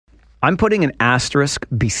I'm putting an asterisk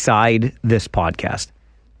beside this podcast.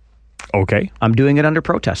 Okay. I'm doing it under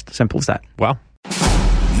protest. Simple as that. Well.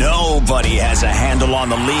 Nobody has a handle on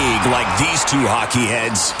the league like these two hockey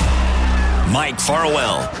heads. Mike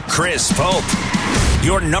Farwell, Chris Pope,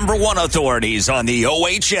 your number one authorities on the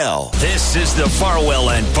OHL. This is the Farwell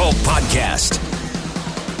and Pope Podcast.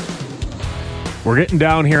 We're getting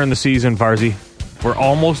down here in the season, Farzy. We're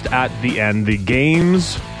almost at the end. The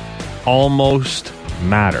games almost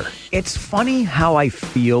matter. It's funny how I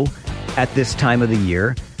feel at this time of the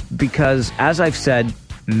year because, as I've said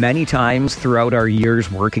many times throughout our years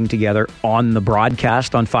working together on the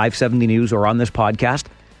broadcast on 570 News or on this podcast,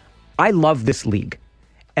 I love this league.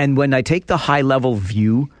 And when I take the high-level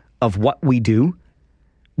view of what we do,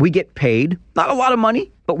 we get paid, not a lot of money,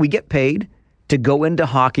 but we get paid to go into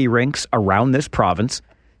hockey rinks around this province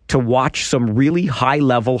to watch some really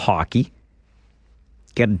high-level hockey,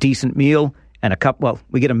 get a decent meal and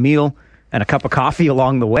we get a meal and a cup of coffee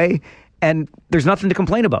along the way, and there's nothing to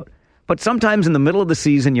complain about. But sometimes in the middle of the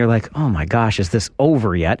season, you're like, oh my gosh, is this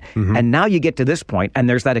over yet? Mm-hmm. And now you get to this point, and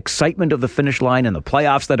there's that excitement of the finish line and the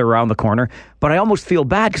playoffs that are around the corner. But I almost feel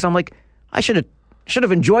bad because I'm like, I should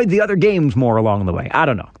have enjoyed the other games more along the way. I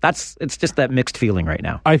don't know. It's just that mixed feeling right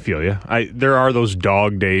now. I feel you. There are those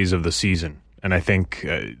dog days of the season, and I think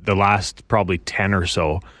the last probably 10 or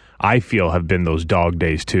so, I feel, have been those dog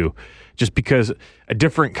days too. Just because a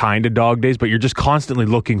different kind of dog days, but you're just constantly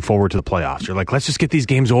looking forward to the playoffs. You're like, let's just get these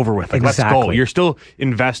games over with. Like, exactly. Let's go. You're still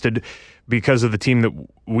invested because of the team that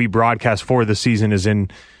we broadcast for this season is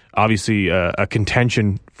in, obviously, a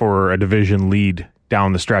contention for a division lead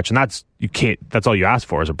down the stretch. And that's all you ask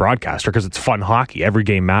for as a broadcaster because it's fun hockey. Every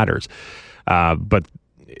game matters. But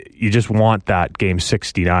you just want that game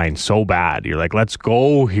 69 so bad. You're like, let's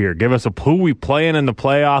go here. Give us who we playing in the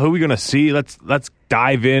playoff. Who are we going to see? Let's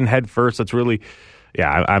dive in head first. Let's really,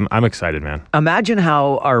 I'm excited, man. Imagine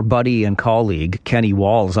how our buddy and colleague Kenny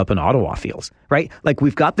Walls up in Ottawa feels, right? Like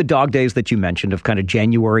we've got the dog days that you mentioned of kind of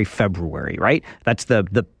January, February, right? That's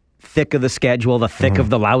the thick of the schedule, the thick of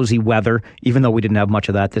the lousy weather, even though we didn't have much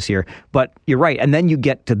of that this year. But you're right. And then you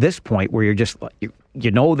get to this point where you're just,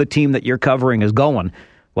 you know, the team that you're covering is going,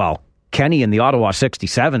 well, Kenny and the Ottawa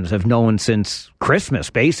 67s have known since Christmas,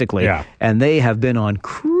 basically. Yeah. And they have been on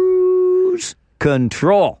cruise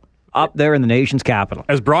control up there in the nation's capital.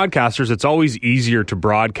 As broadcasters, it's always easier to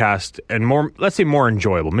broadcast and more, let's say more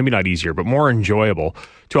enjoyable, maybe not easier, but more enjoyable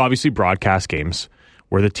to obviously broadcast games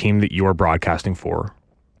where the team that you are broadcasting for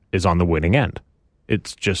is on the winning end.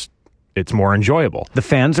 It's more enjoyable. The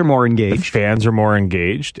fans are more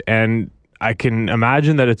engaged. And I can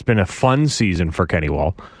imagine that it's been a fun season for Kenny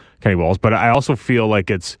Walls, but I also feel like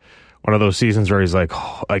it's one of those seasons where he's like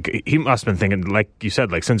he must have been thinking, like you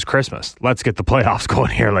said, like since Christmas, let's get the playoffs going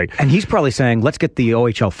here. Like, and he's probably saying, let's get the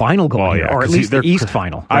OHL final going here, or at least the East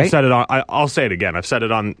final. Right? I've said it on. I'll say it again. I've said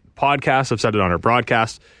it on podcasts. I've said it on our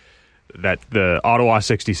broadcast that the Ottawa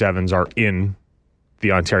 67s are in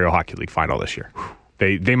the Ontario Hockey League final this year.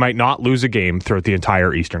 They might not lose a game throughout the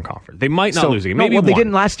entire Eastern Conference. They might not lose a game. Maybe they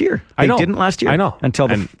didn't last year. I know. I know. Until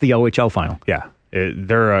the OHL final. Yeah.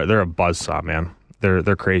 They're a buzzsaw, man.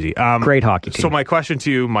 They're crazy. Great hockey team. So my question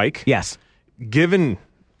to you, Mike. Yes. Given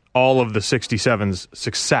all of the 67's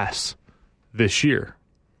success this year,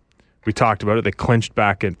 we talked about it. They clinched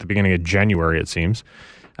back at the beginning of January, it seems.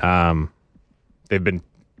 They've been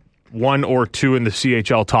 1 or 2 in the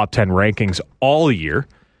CHL top 10 rankings all year.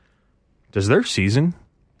 Does their season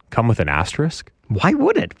come with an asterisk? Why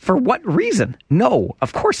would it? For what reason? No,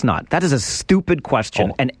 of course not. That is a stupid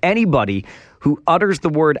question. And anybody who utters the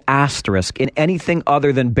word asterisk in anything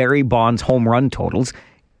other than Barry Bonds' home run totals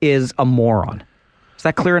is a moron. Is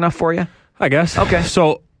that clear enough for you? I guess. Okay.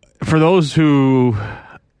 So for those who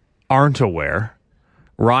aren't aware,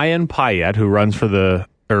 Ryan Payette, who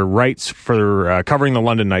writes for covering the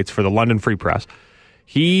London Knights for the London Free Press,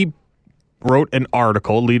 he wrote an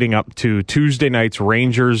article leading up to Tuesday night's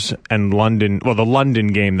Rangers and the London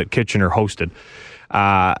game that Kitchener hosted,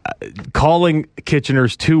 calling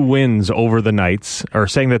Kitchener's 2 wins over the Knights, or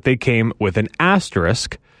saying that they came with an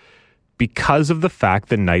asterisk because of the fact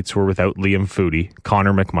the Knights were without Liam Foudy,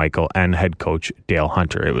 Connor McMichael, and head coach Dale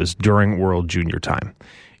Hunter. It was during World Junior time.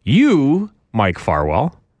 You, Mike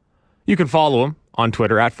Farwell, you can follow him on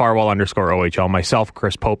Twitter at Farwell_OHL, myself,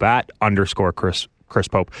 Chris Pope at _Chris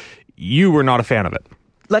Pope. You were not a fan of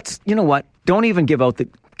it. You know what? Don't even give out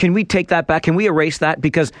can we take that back? Can we erase that?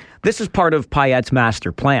 Because this is part of Payette's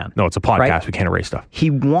master plan. No, it's a podcast. Right? We can't erase stuff. He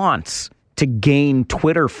wants to gain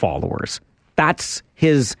Twitter followers. That's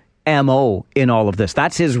his MO in all of this.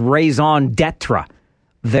 That's his raison d'etre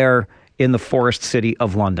there in the forest city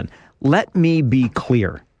of London. Let me be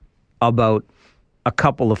clear. about a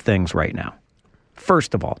couple of things right now.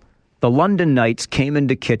 First of all, the London Knights came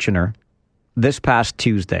into Kitchener this past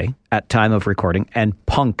Tuesday at time of recording and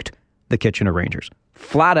punked the Kitchener Rangers.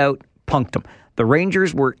 Flat out punked them. The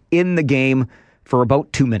Rangers were in the game for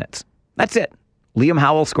about 2 minutes. That's it. Liam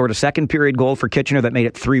Howell scored a second period goal for Kitchener that made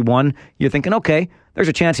it 3-1. You're thinking, okay, there's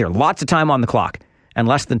a chance here. Lots of time on the clock. And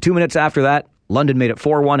less than 2 minutes after that, London made it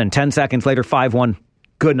 4-1, and 10 seconds later, 5-1.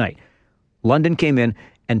 Good night. London came in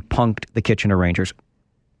and punked the Kitchener Rangers.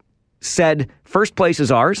 Said, first place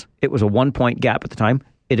is ours. It was a 1-point gap at the time.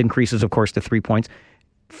 It increases, of course, to 3 points.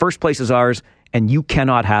 First place is ours, and you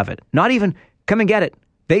cannot have it. Not even, come and get it.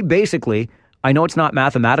 They basically, I know it's not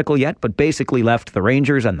mathematical yet, but basically left the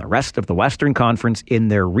Rangers and the rest of the Western Conference in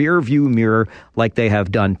their rear view mirror like they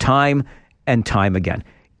have done time and time again.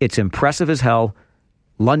 It's impressive as hell.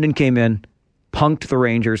 London came in, punked the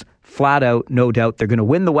Rangers, flat out, no doubt. They're going to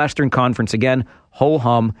win the Western Conference again.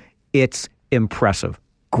 Ho-hum. It's impressive.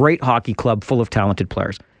 Great hockey club full of talented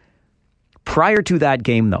players. Prior to that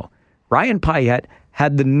game, though, Ryan Payette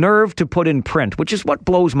had the nerve to put in print, which is what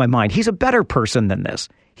blows my mind. He's a better person than this.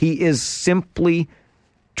 He is simply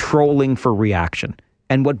trolling for reaction.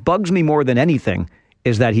 And what bugs me more than anything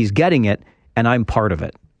is that he's getting it, and I'm part of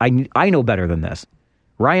it. I know better than this.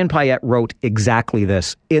 Ryan Payette wrote exactly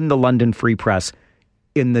this in the London Free Press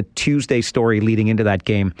in the Tuesday story leading into that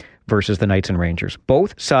game versus the Knights and Rangers.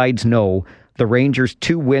 Both sides know the Rangers'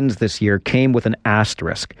 2 wins this year came with an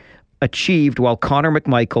asterisk, achieved while Connor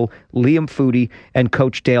McMichael, Liam Foudy, and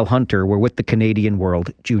Coach Dale Hunter were with the Canadian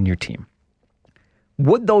World Junior team.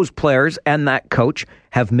 Would those players and that coach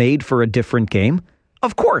have made for a different game?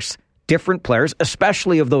 Of course, different players,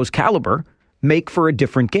 especially of those caliber, make for a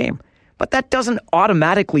different game. But that doesn't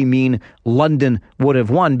automatically mean London would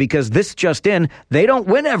have won, because this just in, they don't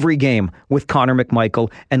win every game with Connor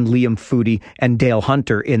McMichael and Liam Foudy and Dale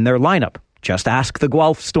Hunter in their lineup. Just ask the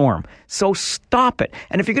Guelph Storm. So stop it.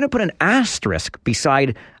 And if you're going to put an asterisk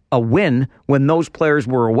beside a win when those players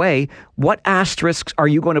were away, what asterisks are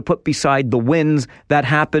you going to put beside the wins that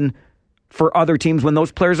happen for other teams when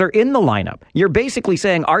those players are in the lineup? You're basically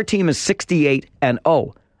saying our team is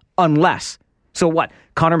 68-0, unless. So what?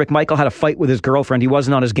 Connor McMichael had a fight with his girlfriend. He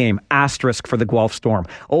wasn't on his game. Asterisk for the Guelph Storm.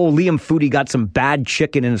 Oh, Liam Foudy got some bad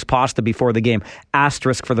chicken in his pasta before the game.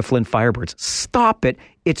 Asterisk for the Flint Firebirds. Stop it.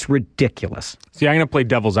 It's ridiculous. See, I'm going to play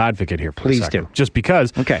devil's advocate here for a second. Please do. Just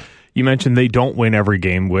because you mentioned they don't win every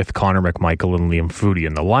game with Connor McMichael and Liam Foudy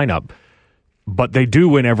in the lineup, but they do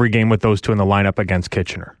win every game with those two in the lineup against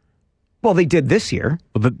Kitchener. Well, they did this year.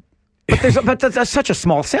 Well, but that's such a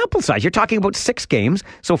small sample size. You're talking about 6 games,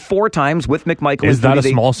 so 4 times with McMichael. Is that a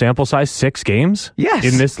small sample size? 6 games? Yes.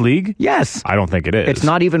 In this league? Yes. I don't think it is. It's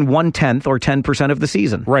not even 1/10 or 10% of the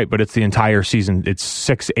season. Right, but it's the entire season. It's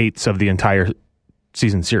 6/8 of the entire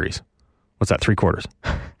season series. What's that? 3/4.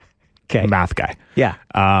 Okay. Math guy. Yeah.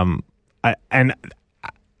 I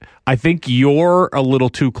think you're a little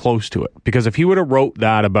too close to it, because if he would have wrote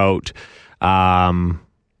that about,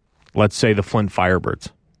 let's say, the Flint Firebirds.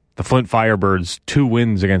 The Flint Firebirds' 2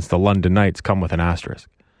 wins against the London Knights come with an asterisk.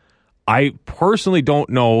 I personally don't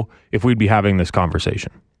know if we'd be having this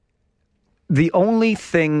conversation. The only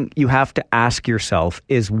thing you have to ask yourself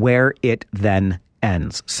is where it then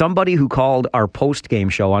ends. Somebody who called our post-game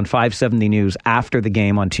show on 570 News after the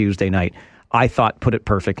game on Tuesday night, I thought put it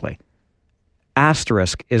perfectly.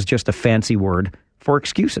 Asterisk is just a fancy word for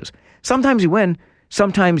excuses. Sometimes you win,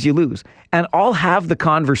 sometimes you lose. And I'll have the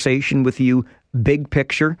conversation with you big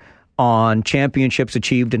picture on championships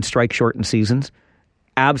achieved in strike-shortened seasons.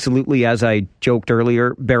 Absolutely, as I joked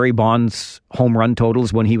earlier, Barry Bonds' home run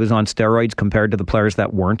totals when he was on steroids compared to the players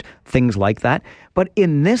that weren't, things like that. But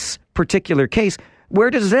in this particular case, where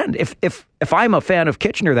does it end? If I'm a fan of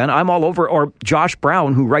Kitchener, then I'm all over. Or Josh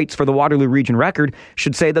Brown, who writes for the Waterloo Region Record,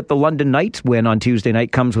 should say that the London Knights win on Tuesday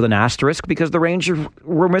night comes with an asterisk because the Rangers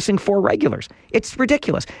were missing 4 regulars. It's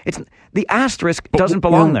ridiculous. The asterisk doesn't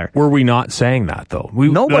belong there. Were we not saying that, though?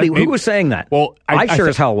 Nobody. Who was saying that? Well, I sure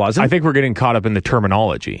as hell wasn't. I think we're getting caught up in the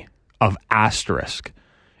terminology of asterisk.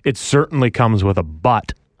 It certainly comes with a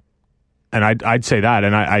but. And I'd say that,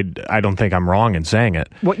 and I don't think I'm wrong in saying it.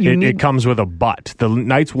 It comes with a but. The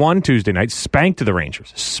Knights won Tuesday night, spanked the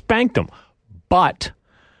Rangers. Spanked them. But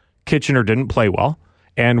Kitchener didn't play well,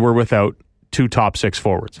 and we're without 2 top 6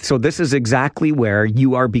 forwards. So this is exactly where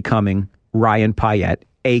you are becoming Ryan Payette,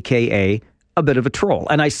 a.k.a. a bit of a troll.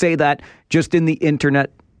 And I say that just in the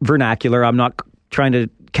internet vernacular. I'm not trying to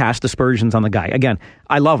cast aspersions on the guy. Again,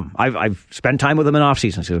 I love him. I've spent time with him in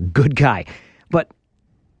off-season. He's a good guy. But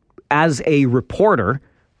as a reporter,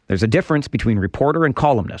 there's a difference between reporter and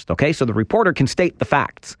columnist, okay? So the reporter can state the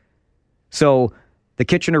facts. So the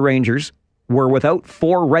Kitchener Rangers were without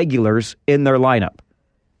 4 regulars in their lineup.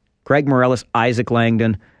 Greg Morellis, Isaac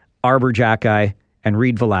Langdon, Arbor Jacki, and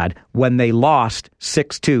Reed Vlad when they lost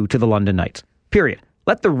 6-2 to the London Knights. Period.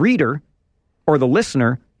 Let the reader or the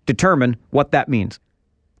listener determine what that means.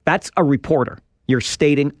 That's a reporter. You're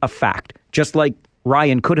stating a fact. Just like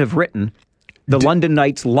Ryan could have written, the London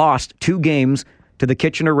Knights lost 2 games to the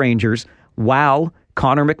Kitchener Rangers while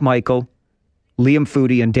Connor McMichael, Liam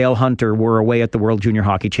Foodie, and Dale Hunter were away at the World Junior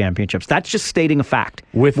Hockey Championships. That's just stating a fact.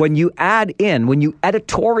 When you add in, when you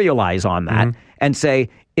editorialize on that and say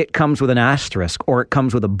it comes with an asterisk or it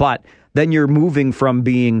comes with a but, then you're moving from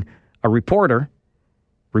being a reporter,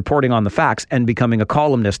 reporting on the facts, and becoming a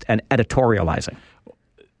columnist and editorializing.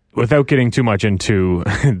 Without getting too much into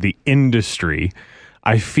the industry,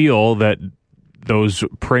 I feel that those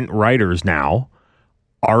print writers now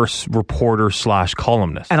are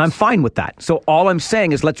reporter/columnists. And I'm fine with that. So all I'm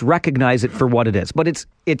saying is let's recognize it for what it is. But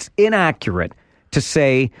it's inaccurate to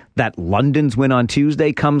say that London's win on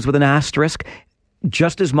Tuesday comes with an asterisk,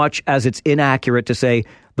 just as much as it's inaccurate to say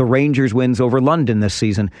the Rangers' wins over London this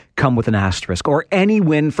season come with an asterisk, or any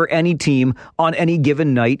win for any team on any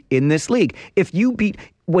given night in this league.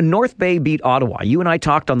 When North Bay beat Ottawa, you and I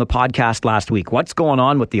talked on the podcast last week, what's going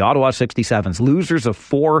on with the Ottawa 67s, losers of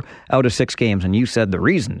 4 out of 6 games, and you said the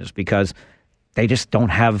reason is because they just don't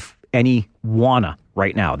have any wanna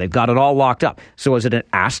right now. They've got it all locked up. So is it an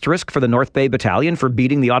asterisk for the North Bay Battalion for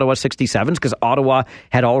beating the Ottawa 67s because Ottawa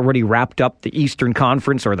had already wrapped up the Eastern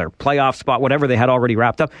Conference or their playoff spot, whatever they had already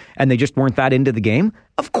wrapped up, and they just weren't that into the game?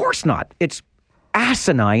 Of course not. It's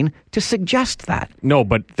asinine to suggest that. No,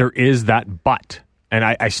 but there is that but. And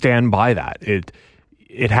I stand by that. It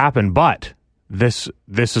happened, but this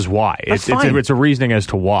is why. It's a reasoning as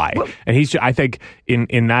to why. Well, and I think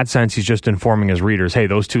in that sense, he's just informing his readers, hey,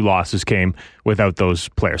 those 2 losses came without those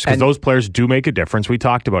players. Because those players do make a difference. We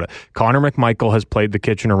talked about it. Connor McMichael has played the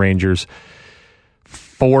Kitchener Rangers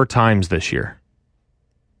 4 times this year.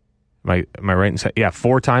 Am I right in saying? Yeah,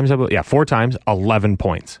 4 times. 4 times, 11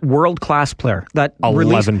 points. World-class player.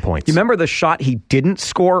 11 points. You remember the shot he didn't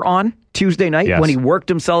score on Tuesday night? Yes. When he worked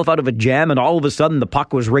himself out of a jam and all of a sudden the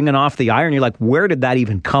puck was ringing off the iron? You're like, where did that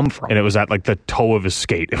even come from? And it was at the toe of his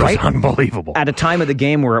skate. It was unbelievable. At a time of the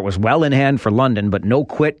game where it was well in hand for London, but no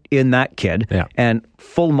quit in that kid. Yeah. And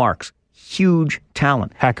full marks. Huge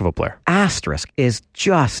talent. Heck of a player. Asterisk is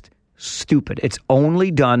just stupid. It's only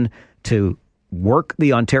done to work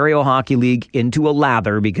the Ontario Hockey League into a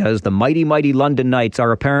lather because the mighty, mighty London Knights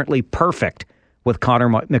are apparently perfect with Connor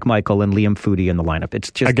McMichael and Liam Foodie in the lineup. It's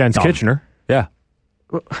just against dumb. Kitchener. Yeah.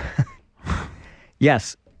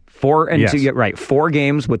 Yes. 4 and 2. Right. 4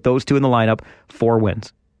 games with those 2 in the lineup, 4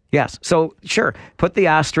 wins. Yes. So, sure, put the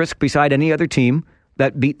asterisk beside any other team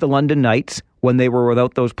that beat the London Knights when they were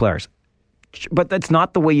without those players. But that's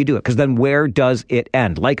not the way you do it, because then where does it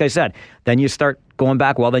end? Like I said, then you start going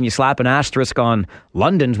back, well, then you slap an asterisk on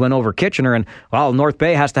London's win over Kitchener, and, well, North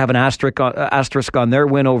Bay has to have an asterisk on their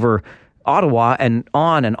win over Ottawa, and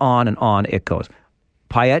on and on and on it goes.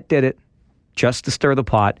 Payette did it just to stir the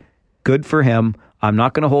pot. Good for him. I'm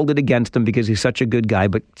not going to hold it against him because he's such a good guy,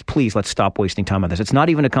 but please, let's stop wasting time on this. It's not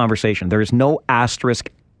even a conversation. There is no asterisk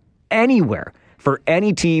anywhere for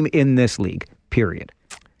any team in this league, period.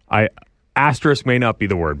 Asterisk may not be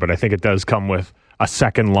the word, but I think it does come with a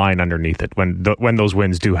second line underneath it when those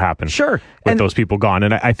wins do happen. Sure. With those people gone.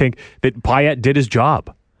 And I think that Payette did his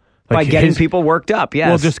job. By getting people worked up, yes.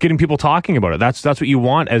 Well, just getting people talking about it. That's what you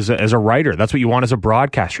want as a writer. That's what you want as a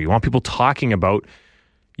broadcaster. You want people talking about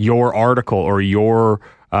your article or your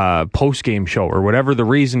post-game show or whatever the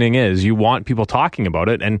reasoning is. You want people talking about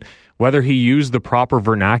it. And whether he used the proper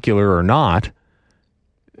vernacular or not,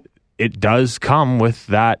 it does come with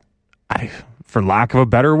that, for lack of a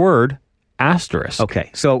better word, asterisk. Okay,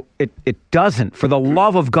 so it doesn't. For the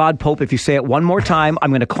love of God, Pope, if you say it one more time, I'm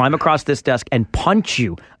going to climb across this desk and punch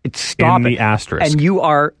you. Stop in the asterisk. And you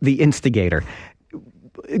are the instigator.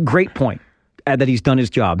 Great point that he's done his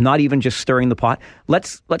job, not even just stirring the pot.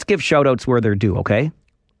 Let's give shout-outs where they're due, okay?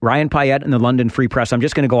 Ryan Payette and the London Free Press. I'm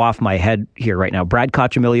just going to go off my head here right now. Brad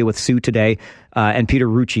Cochimilia with Sioux Today and Peter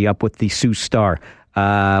Rucci up with the Sioux Star.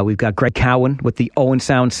 We've got Greg Cowan with the Owen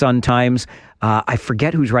Sound Sun-Times. I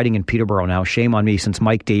forget who's writing in Peterborough now. Shame on me since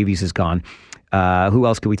Mike Davies is gone. Who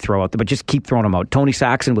else could we throw out there? But just keep throwing them out. Tony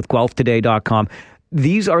Saxon with GuelphToday.com.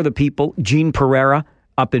 These are the people. Gene Pereira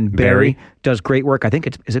up in Barrie does great work. I think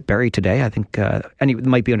is it Barrie Today? I think it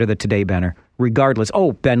might be under the Today banner. Regardless.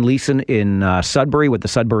 Oh, Ben Leeson in Sudbury with the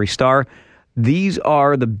Sudbury Star. These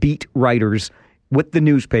are the beat writers with the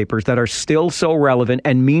newspapers that are still so relevant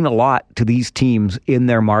and mean a lot to these teams in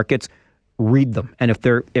their markets. Read them. And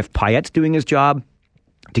if Payette's doing his job,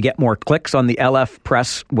 to get more clicks on the LF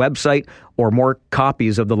Press website or more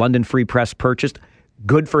copies of the London Free Press purchased.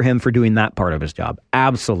 Good for him for doing that part of his job.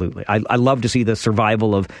 Absolutely. I love to see the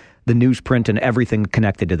survival of the newsprint and everything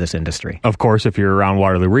connected to this industry. Of course, if you're around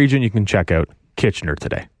Waterloo Region, you can check out Kitchener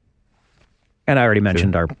Today. And I already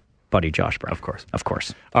mentioned our buddy Josh Brown. Of course. Of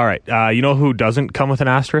course. All right. You know who doesn't come with an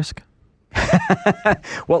asterisk?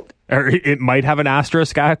 Well, or it might have an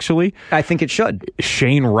asterisk, actually. I think it should.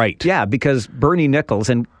 Shane Wright. Yeah, because Bernie Nichols,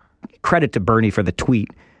 and credit to Bernie for the tweet,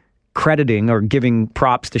 crediting or giving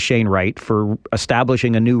props to Shane Wright for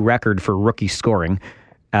establishing a new record for rookie scoring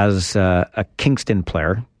as a Kingston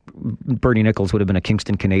player. Bernie Nichols would have been a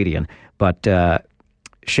Kingston Canadian, but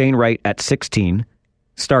Shane Wright at 16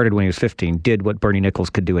 started when he was 15, did what Bernie Nichols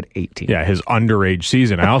could do at 18. Yeah, his underage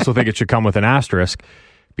season. I also think it should come with an asterisk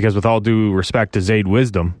because with all due respect to Zaid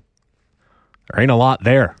Wisdom, there ain't a lot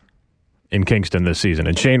there in Kingston this season.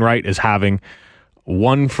 And Shane Wright is having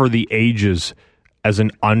one for the ages as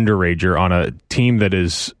an underager on a team that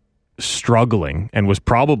is struggling and was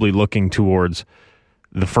probably looking towards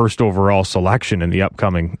the first overall selection in the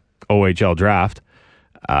upcoming OHL draft.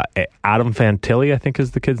 Adam Fantilli, I think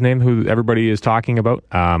is the kid's name, who everybody is talking about.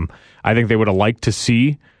 I think they would have liked to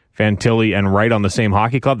see Fantilli and Wright on the same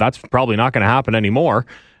hockey club. That's probably not going to happen anymore.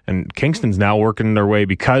 And Kingston's now working their way,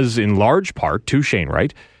 because in large part to Shane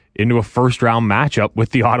Wright, into a first-round matchup with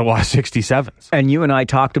the Ottawa 67s. And you and I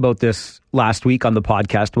talked about this last week on the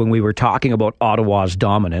podcast when we were talking about Ottawa's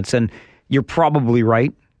dominance. And you're probably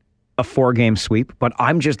right, a 4-game sweep. But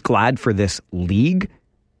I'm just glad for this league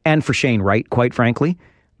and for Shane Wright, quite frankly,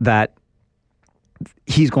 that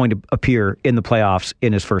he's going to appear in the playoffs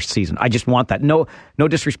in his first season. I just want that. No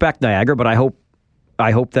disrespect, Niagara, but I hope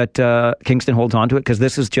that Kingston holds on to it, because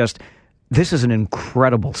this is an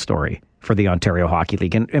incredible story for the Ontario Hockey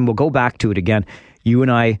League. And we'll go back to it again. You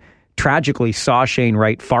and I tragically saw Shane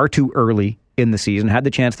Wright far too early in the season, had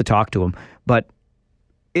the chance to talk to him, but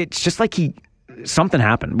it's just like something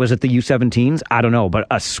happened. Was it the U17s? I don't know, but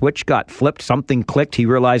a switch got flipped, something clicked. He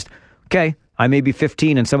realized, okay, I may be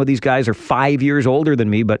 15 and some of these guys are 5 years older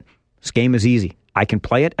than me, but this game is easy. I can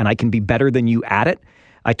play it and I can be better than you at it.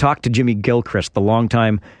 I talked to Jimmy Gilchrist, the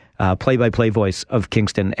longtime play-by-play voice of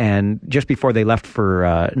Kingston, and just before they left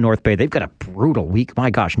for North Bay, they've got a brutal week.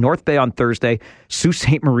 My gosh, North Bay on Thursday, Sault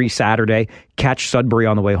Ste. Marie Saturday, catch Sudbury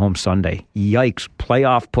on the way home Sunday. Yikes,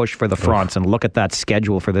 playoff push for the Fronts, and look at that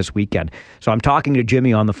schedule for this weekend. So I'm talking to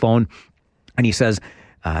Jimmy on the phone, and he says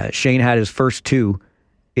Shane had his first two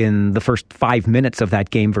in the first 5 minutes of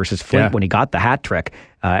that game versus Flint when he got the hat trick,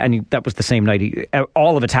 and that was the same night.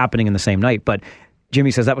 All of it's happening in the same night, but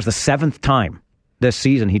Jimmy says that was the 7th time this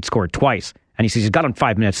season he'd scored twice. And he says he's got him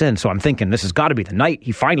 5 minutes in, so I'm thinking this has got to be the night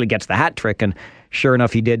he finally gets the hat trick. And sure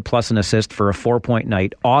enough, he did, plus an assist for a 4-point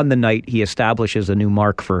night. On the night, he establishes a new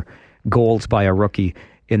mark for goals by a rookie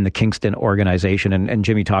in the Kingston organization. And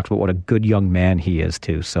Jimmy talks about what a good young man he is,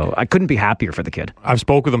 too. So I couldn't be happier for the kid. I've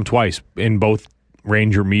spoke with him twice in both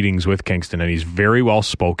Ranger meetings with Kingston, and he's very well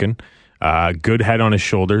spoken, good head on his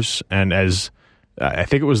shoulders. And as I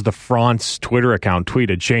think it was the France Twitter account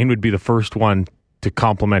tweeted, Shane would be the first one to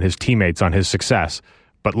compliment his teammates on his success.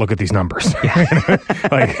 But look at these numbers.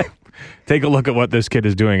 Like, take a look at what this kid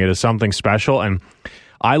is doing. It is something special. And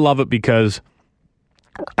I love it because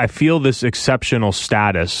I feel this exceptional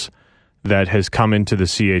status that has come into the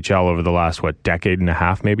CHL over the last, decade and a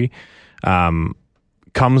half maybe,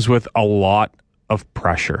 comes with a lot of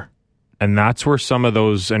pressure. And that's where some of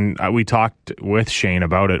those, and we talked with Shane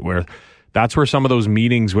about it, where that's where some of those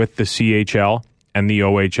meetings with the CHL and the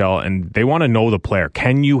OHL, and they want to know the player.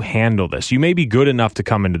 Can you handle this? You may be good enough to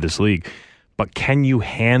come into this league, but can you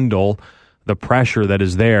handle the pressure that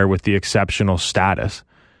is there with the exceptional status?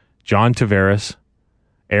 John Tavares,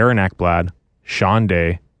 Aaron Ekblad, Sean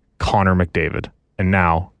Day, Connor McDavid, and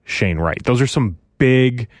now Shane Wright. Those are some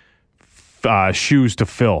big shoes to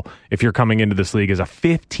fill if you're coming into this league as a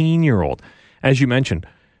 15-year-old. As you mentioned,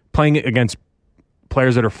 playing against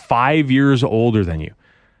players that are 5 years older than you.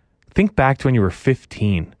 Think back to when you were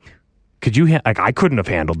 15. Could you? I couldn't have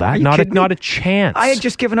handled that. Not a chance. I had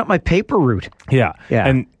just given up my paper route. Yeah.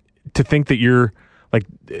 And to think that you're like,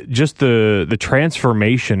 just the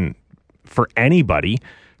transformation for anybody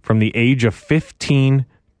from the age of 15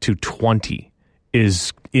 to 20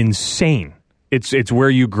 is insane. It's where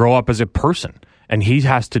you grow up as a person, and he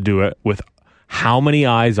has to do it with how many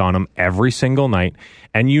eyes on him every single night.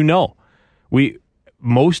 And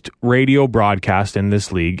most radio broadcasts in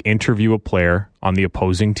this league interview a player on the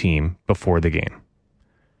opposing team before the game.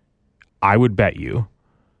 I would bet you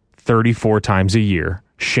 34 times a year,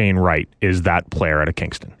 Shane Wright is that player out of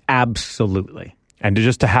Kingston. Absolutely. And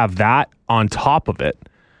to have that on top of it,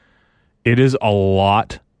 it is a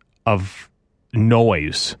lot of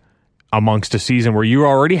noise amongst a season where you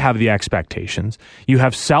already have the expectations. You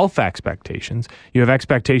have self-expectations. You have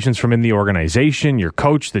expectations from in the organization, your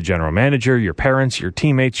coach, the general manager, your parents, your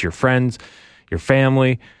teammates, your friends, your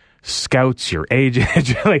family, scouts, your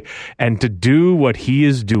agent. And to do what he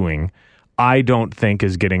is doing, I don't think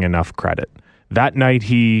is getting enough credit. That night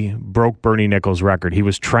he broke Bernie Nicholls' record. He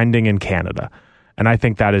was trending in Canada. And I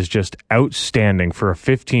think that is just outstanding for a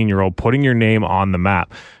 15-year-old, putting your name on the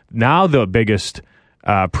map. Now the biggest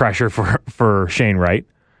pressure for Shane Wright.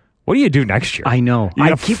 What do you do next year? I know. You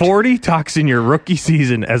have 40 tucks in your rookie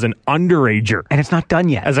season as an underager. And it's not done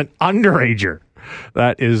yet. As an underager.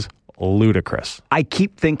 That is ludicrous. I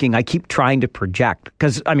keep trying to project.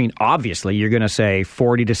 Because, I mean, obviously you're going to say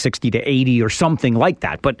 40 to 60 to 80 or something like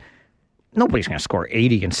that. But nobody's going to score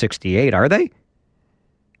 80 and 68, are they?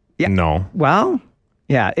 Yeah. No. Well,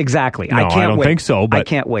 yeah, exactly. No, I don't think so, but I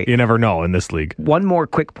can't wait. You never know in this league. One more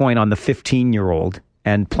quick point on the 15-year-old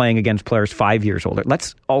and playing against players 5 years older.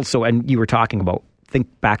 Let's also, and you were talking about, think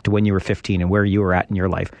back to when you were 15 and where you were at in your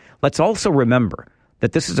life. Let's also remember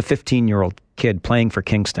that this is a 15-year-old kid playing for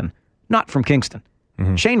Kingston, not from Kingston.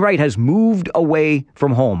 Mm-hmm. Shane Wright has moved away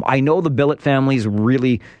from home. I know the Billet families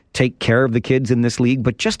really take care of the kids in this league,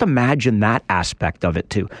 but just imagine that aspect of it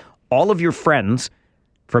too. All of your friends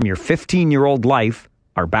from your 15-year-old life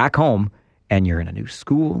are back home, and you're in a new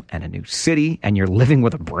school and a new city, and you're living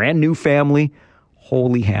with a brand new family.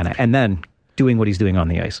 Holy Hannah. And then doing what he's doing on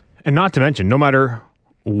the ice. And not to mention, no matter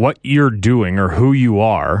what you're doing or who you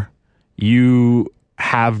are, you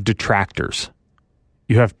have detractors.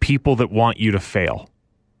 You have people that want you to fail.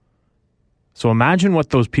 So imagine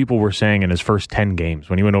what those people were saying in his first 10 games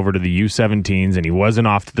when he went over to the U17s and he wasn't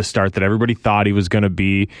off to the start that everybody thought he was going to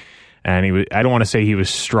be. And he was, I don't want to say he was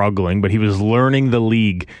struggling, but he was learning the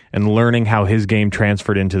league and learning how his game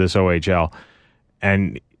transferred into this OHL.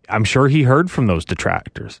 And I'm sure he heard from those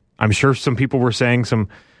detractors. I'm sure some people were saying some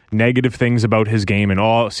negative things about his game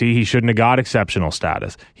and, he shouldn't have got exceptional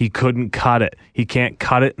status. He couldn't cut it. He can't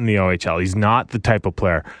cut it in the OHL. He's not the type of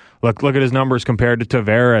player. Look at his numbers compared to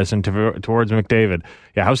Tavares and towards McDavid.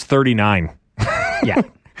 Yeah, how's 39? Yeah.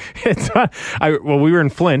 It's not, we were in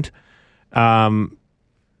Flint.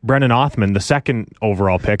 Brennan Othman, the second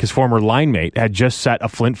overall pick, his former line mate, had just set a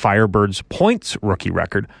Flint Firebirds points rookie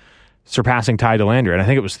record, surpassing Ty Delander. And I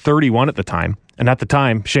think it was 31 at the time. And at the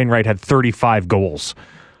time, Shane Wright had 35 goals.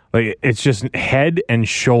 It's just head and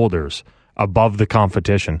shoulders above the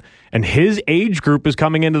competition. And his age group is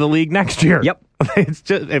coming into the league next year. Yep.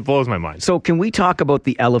 It blows my mind. So can we talk about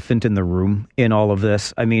the elephant in the room in all of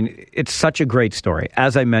this? I mean, it's such a great story.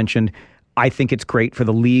 As I mentioned, I think it's great for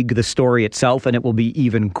the league, the story itself, and it will be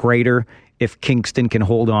even greater if Kingston can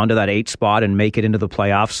hold on to that 8th spot and make it into the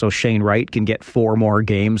playoffs so Shane Wright can get 4 more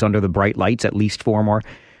games under the bright lights, at least 4 more.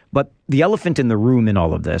 But the elephant in the room in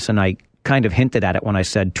all of this, and I kind of hinted at it when I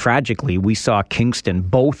said tragically we saw Kingston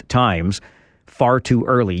both times far too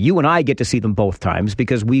early. You and I get to see them both times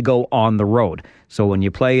because we go on the road. So when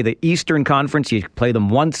you play the Eastern Conference, you play them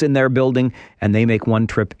once in their building and they make one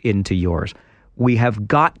trip into yours. We have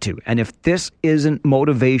got to. And if this isn't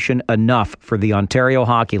motivation enough for the Ontario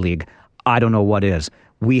Hockey League, I don't know what is.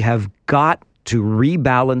 We have got to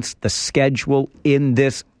rebalance the schedule in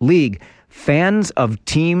this league. Fans of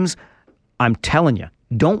teams, I'm telling you,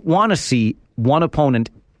 don't want to see one opponent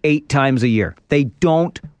 8 times a year. They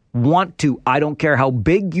don't want to. I don't care how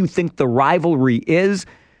big you think the rivalry is.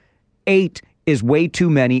 8 is way too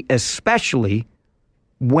many, especially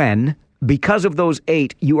when, because of those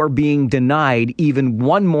 8, you are being denied even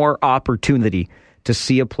one more opportunity to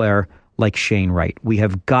see a player like Shane Wright. We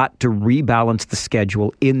have got to rebalance the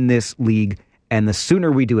schedule in this league, and the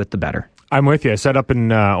sooner we do it, the better. I'm with you. I said up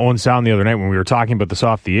in Owen Sound the other night when we were talking about this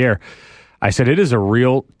off the air, I said it is a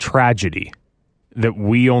real tragedy that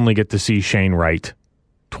we only get to see Shane Wright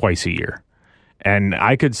twice a year. And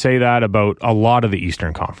I could say that about a lot of the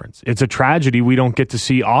Eastern Conference. It's a tragedy we don't get to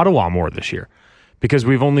see Ottawa more this year because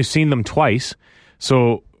we've only seen them twice.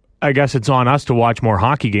 So I guess it's on us to watch more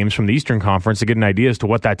hockey games from the Eastern Conference to get an idea as to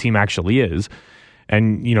what that team actually is.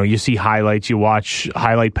 And, you see highlights, you watch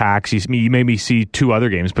highlight packs, you maybe see 2 other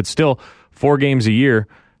games, but still 4 games a year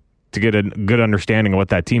to get a good understanding of what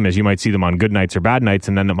that team is. You might see them on good nights or bad nights,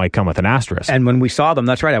 and then it might come with an asterisk. And when we saw them,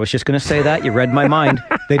 that's right, I was just going to say that. You read my mind.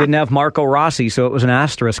 They didn't have Marco Rossi, so it was an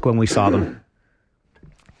asterisk when we saw them.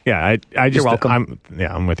 Yeah, You're welcome.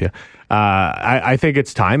 I'm with you. I think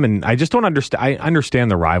it's time, and I just don't understand. I understand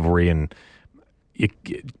the rivalry and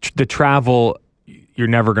the travel. You're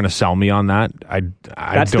never going to sell me on that.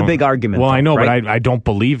 That's the big argument. Well, though, I know, right? but I don't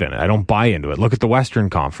believe in it. I don't buy into it. Look at the Western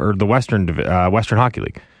Western Hockey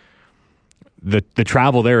League. the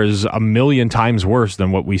travel there is a million times worse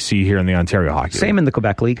than what we see here in the Ontario Hockey League. Same in the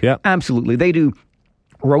Quebec League. Yeah. Absolutely. They do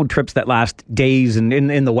road trips that last days, and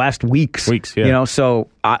in the West, weeks. Yeah. So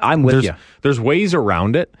I'm with you. There's ways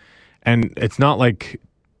around it, and it's not like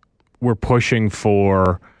we're pushing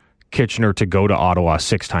for Kitchener to go to Ottawa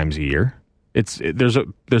 6 times a year.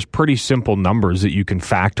 There's pretty simple numbers that you can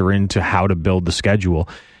factor into how to build the schedule.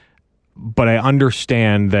 But I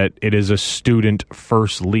understand that it is a student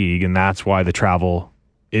first league, and that's why the travel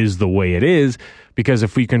is the way it is. Because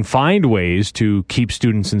if we can find ways to keep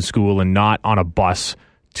students in school and not on a bus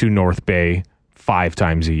to North Bay 5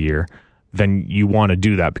 times a year, then you want to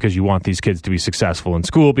do that because you want these kids to be successful in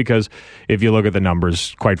school. Because if you look at the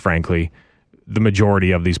numbers, quite frankly, the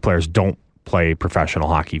majority of these players don't play professional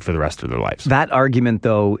hockey for the rest of their lives. That argument,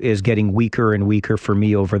 though, is getting weaker and weaker for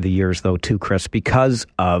me over the years, though, too, Chris, because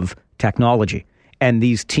of technology. And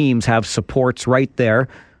these teams have supports right there.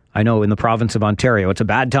 I know in the province of Ontario, it's a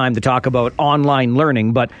bad time to talk about online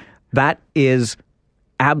learning, but that is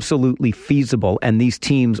absolutely feasible. And these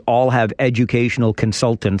teams all have educational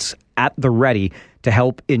consultants at the ready to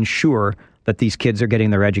help ensure that these kids are getting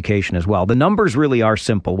their education as well. The numbers really are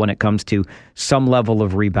simple when it comes to some level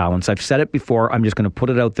of rebalance. I've said it before. I'm just going to put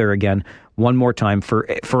it out there again one more time for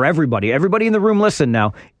everybody. Everybody in the room, listen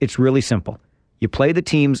now. It's really simple. You play the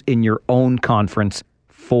teams in your own conference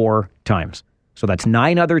 4 times. So that's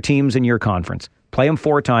 9 other teams in your conference. Play them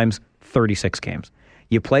 4 times, 36 games.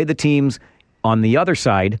 You play the teams on the other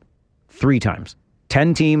side 3 times.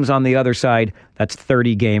 10 teams on the other side, that's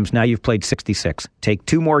 30 games. Now you've played 66. Take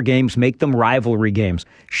 2 more games, make them rivalry games.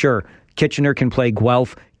 Sure, Kitchener can play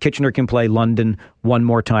Guelph. Kitchener can play London one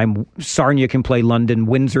more time. Sarnia can play London.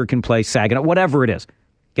 Windsor can play Saginaw, whatever it is.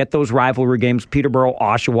 Get those rivalry games. Peterborough,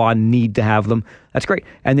 Oshawa need to have them. That's great.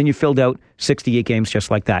 And then you filled out 68 games just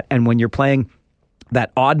like that. And when you're playing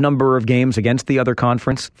that odd number of games against the other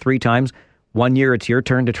conference 3 times, one year it's your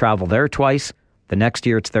turn to travel there twice. The next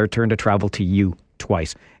year it's their turn to travel to you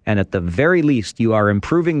twice. And at the very least, you are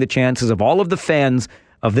improving the chances of all of the fans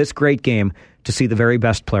of this great game to see the very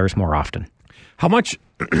best players more often. How much,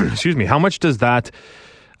 how much does that,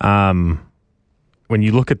 when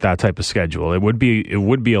you look at that type of schedule, it would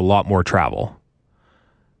be a lot more travel.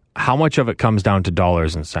 How much of it comes down to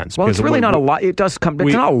dollars and cents? Well, it's really not a lot. It does come.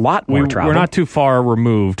 It's not a lot more travel. We're not too far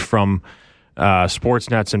removed from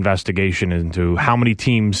Sportsnet's investigation into how many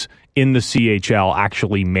teams in the CHL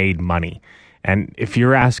actually made money. And if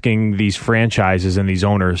you're asking these franchises and these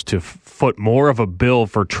owners to foot more of a bill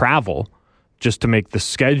for travel just to make the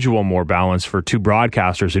schedule more balanced for 2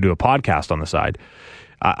 broadcasters who do a podcast on the side,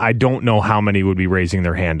 I don't know how many would be raising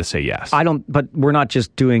their hand to say yes. But we're not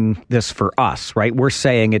just doing this for us, right? We're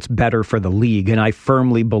saying it's better for the league, and I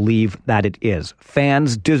firmly believe that it is.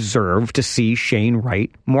 Fans deserve to see Shane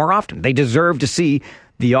Wright more often. They deserve to see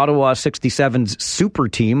the Ottawa 67's super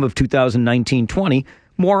team of 2019-20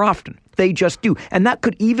 more often. They just do. And that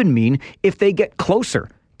could even mean if they get closer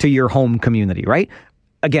to your home community, right?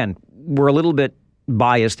 Again, we're a little bit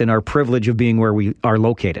biased in our privilege of being where we are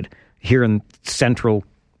located here in central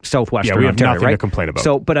southwestern we have Ontario, nothing right? to complain about.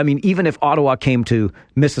 So, but I mean, even if Ottawa came to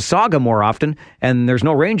Mississauga more often and there's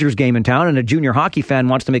no Rangers game in town and a junior hockey fan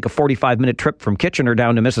wants to make a 45-minute trip from Kitchener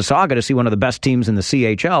down to Mississauga to see one of the best teams in the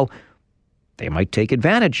CHL, they might take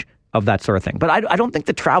advantage of that sort of thing. But I don't think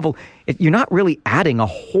the travel, you're not really adding a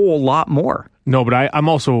whole lot more. No, but I'm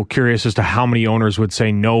also curious as to how many owners would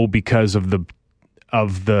say no because of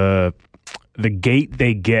the gate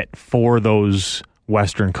they get for those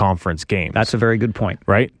Western Conference games. That's a very good point.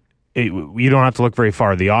 Right? You don't have to look very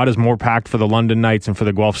far. The odd is more packed for the London Knights and for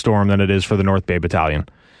the Guelph Storm than it is for the North Bay Battalion.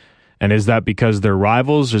 And is that because they're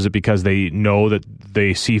rivals? Is it because they know that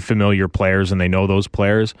they see familiar players and they know those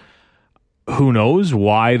players? Who knows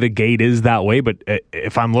why the gate is that way? But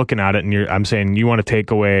if I'm looking at it and I'm saying you want to take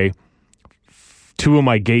away 2 of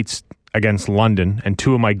my gates against London and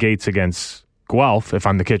 2 of my gates against Guelph, if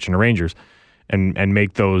I'm the Kitchener Rangers, and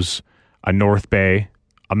make those a North Bay,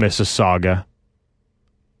 a Mississauga,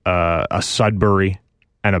 a Sudbury,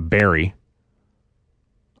 and a Barrie,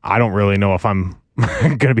 I don't really know if I'm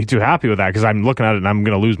going to be too happy with that because I'm looking at it and I'm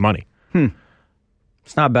going to lose money.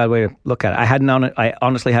 It's not a bad way to look at it. I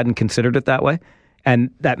honestly hadn't considered it that way, and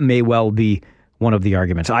that may well be one of the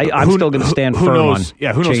arguments. I'm still going to stand firm on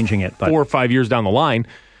changing it. But 4 or 5 years down the line,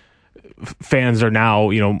 fans are now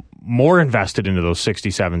more invested into those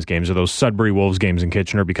 67s games or those Sudbury Wolves games in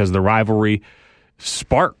Kitchener because the rivalry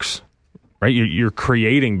sparks. Right, you're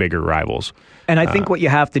creating bigger rivals. And I think what you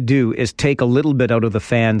have to do is take a little bit out of the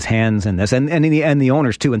fans' hands in this, and the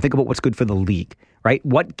owners too, and think about what's good for the league, right?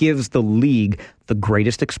 What gives the league the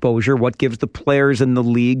greatest exposure? What gives the players in the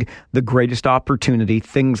league the greatest opportunity?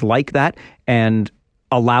 Things like that, and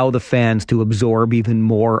allow the fans to absorb even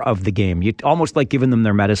more of the game. You almost like giving them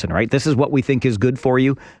their medicine, right? This is what we think is good for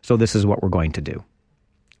you, so this is what we're going to do.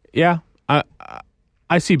 Yeah,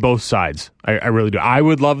 I see both sides. I really do. I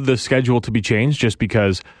would love the schedule to be changed just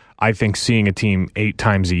because I think seeing a team 8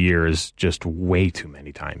 times a year is just way too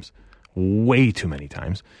many times. Way too many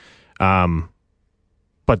times.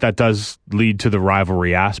 But that does lead to the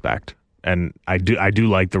rivalry aspect. And I do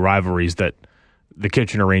like the rivalries that the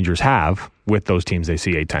Kitchener Rangers have with those teams they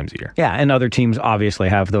see 8 times a year. Yeah, and other teams obviously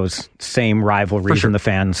have those same rivalries, sure. And the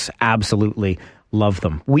fans absolutely love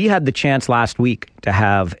them. We had the chance last week to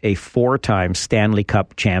have a 4-time Stanley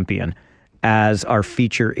Cup champion as our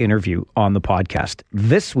feature interview on the podcast.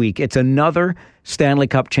 This week, it's another Stanley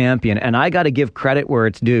Cup champion, and I got to give credit where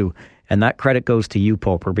it's due, and that credit goes to you,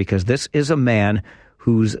 Poper, because this is a man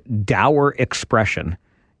whose dour expression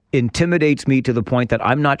intimidates me to the point that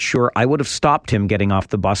I'm not sure I would have stopped him getting off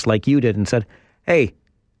the bus like you did and said, hey,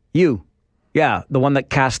 you, yeah, the one that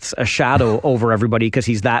casts a shadow over everybody because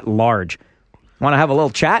he's that large. Want to have a little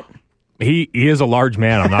chat? He is a large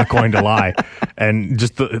man, I'm not going to lie. And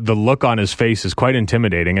just the look on his face is quite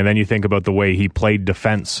intimidating. And then you think about the way he played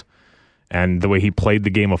defense and the way he played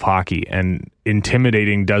the game of hockey. And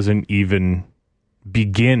intimidating doesn't even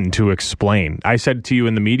begin to explain. I said to you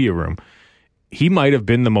in the media room, he might have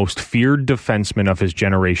been the most feared defenseman of his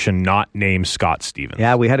generation, not named Scott Stevens.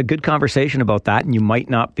 Yeah, we had a good conversation about that, and you might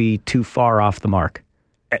not be too far off the mark.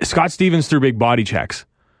 Scott Stevens threw big body checks.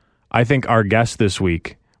 I think our guest this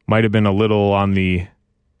week might have been a little on the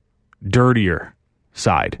dirtier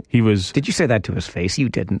side. He was... Did you say that to his face? You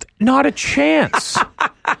didn't. Not a chance.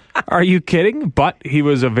 Are you kidding? But he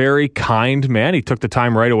was a very kind man. He took the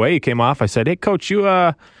time right away. He came off. I said, hey, Coach, you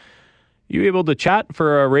able to chat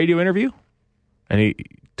for a radio interview? And he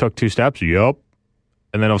took 2 steps. Yup.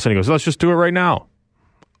 And then all of a sudden he goes, let's just do it right now.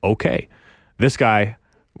 Okay. This guy,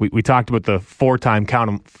 we talked about the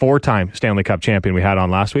 4-time Stanley Cup champion we had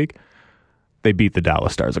on last week. They beat the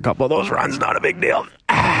Dallas Stars a couple of those runs. Not a big deal.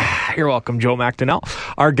 You're welcome, Joe McDonnell.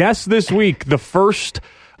 Our guest this week, the first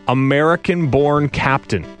American-born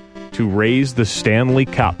captain to raise the Stanley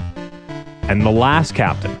Cup and the last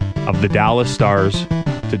captain of the Dallas Stars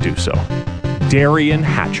to do so, Derian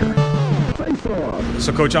Hatcher.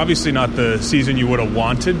 So, Coach, obviously not the season you would have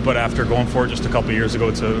wanted, but after going for it just a couple of years ago,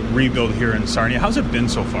 it's a rebuild here in Sarnia. How's it been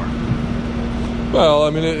so far? Well, I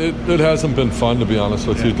mean, it hasn't been fun, to be honest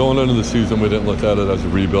with you. Going into the season, we didn't look at it as a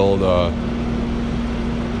rebuild.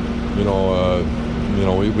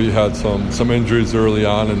 We had some injuries early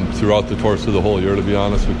on and throughout the course of the whole year, to be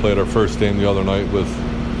honest. We played our first game the other night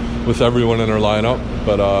with everyone in our lineup,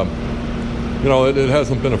 but it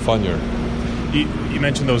hasn't been a fun year. You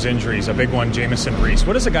mentioned those injuries, a big one, Jamison Reese.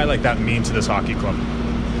 What does a guy like that mean to this hockey club?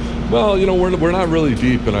 Well, we're not really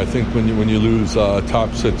deep, and I think when you lose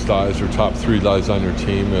top 6 guys or top 3 guys on your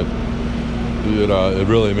team, it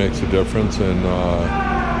really makes a difference. And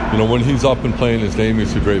when he's up and playing his game,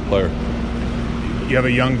 he's a great player. You have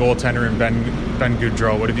a young goaltender in Ben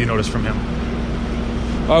Goudreau. What have you noticed from him?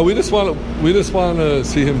 We just want to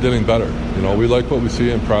see him getting better. We like what we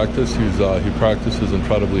see in practice. He practices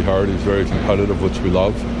incredibly hard. He's very competitive, which we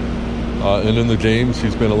love. And in the games,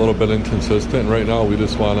 he's been a little bit inconsistent. Right now, we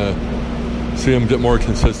just want to see him get more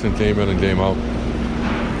consistent game in and game out.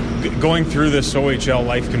 Going through this OHL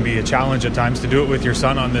life can be a challenge at times. To do it with your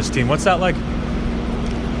son on this team, what's that like?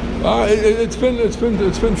 It's been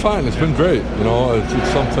fine. It's been great.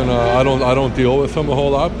 It's something I don't deal with him a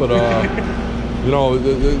whole lot, but.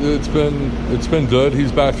 It's been good.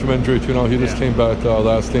 He's back from injury too. He just came back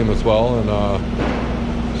last game as well, and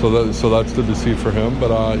so that's good to see for him.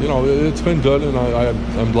 But it's been good, and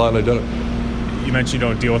I'm glad I did it. You mentioned you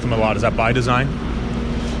don't deal with him a lot. Is that by design?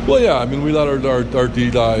 Well, yeah. I mean, we let our D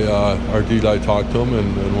guy talk to him,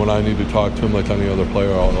 and when I need to talk to him, like any other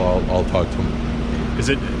player, I'll talk to him. Is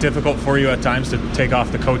it difficult for you at times to take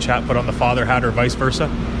off the coach hat, put on the father hat, or vice versa?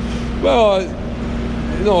 Well.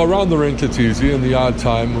 Around the rink it's easy. In the odd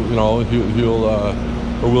time, we'll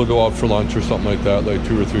go out for lunch or something like that, like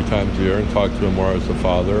 2 or 3 times a year, and talk to him more as a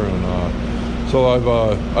father. And so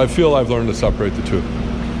I feel I've learned to separate the two.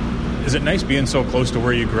 Is it nice being so close to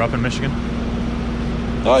where you grew up in Michigan?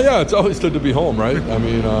 Yeah, it's always good to be home, right? I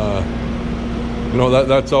mean,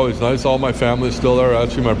 that's always nice. All my family's still there.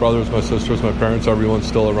 Actually, my brothers, my sisters, my parents, everyone's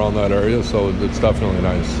still around that area, so it's definitely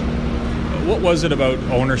nice. What was it about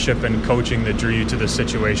ownership and coaching that drew you to this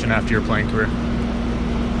situation after your playing career?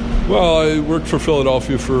 Well, I worked for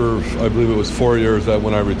Philadelphia for, I believe it was 4 years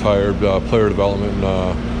when I retired, player development.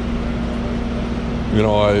 I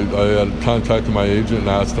had contacted my agent and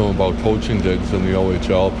asked him about coaching gigs in the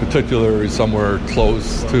OHL, particularly somewhere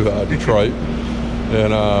close to Detroit.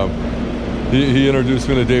 And he introduced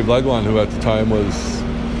me to Dave Legwand, who at the time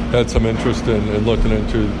had some interest in looking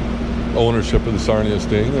into ownership of the Sarnia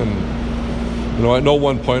Sting. And at no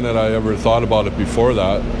one point had I ever thought about it before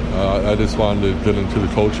that. I just wanted to get into the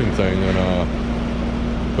coaching thing,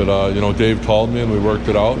 but Dave called me and we worked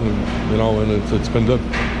it out, and it's been good.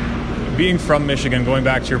 Being from Michigan, going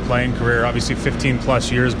back to your playing career, obviously 15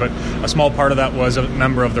 plus years, but a small part of that was a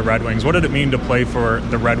member of the Red Wings. What did it mean to play for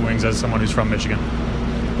the Red Wings as someone who's from Michigan?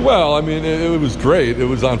 Well, I mean, it was great. It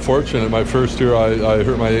was unfortunate. My first year, I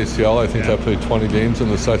hurt my ACL. I think I played 20 games. In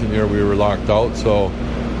the second year, we were locked out. So,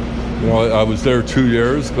 I was there 2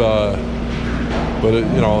 years, but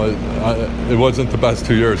it wasn't the best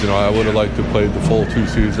 2 years. I would have liked to play the full 2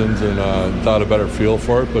 seasons and got a better feel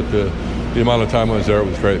for it. But the amount of time I was there, it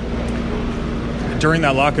was great. During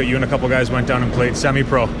that lockout, you and a couple guys went down and played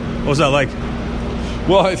semi-pro. What was that like?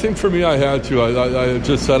 Well, I think for me, I had to. I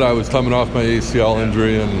just said I was coming off my ACL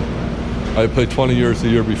injury, and I played 20 years the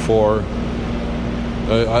year before.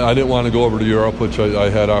 I didn't want to go over to Europe, which I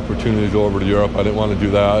had opportunity to go over to Europe. I didn't want to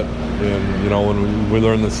do that. And, when we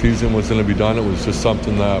learned the season was going to be done, it was just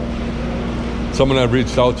something that someone had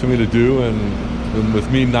reached out to me to do. And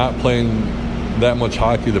with me not playing that much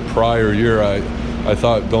hockey the prior year, I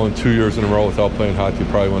thought going 2 years in a row without playing hockey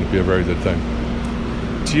probably wouldn't be a very good thing.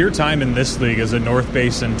 To your time in this league as a North Bay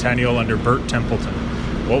Centennial under Bert Templeton,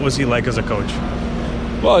 what was he like as a coach?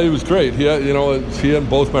 Well, he was great. He had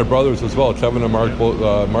both my brothers as well. Kevin and Mark.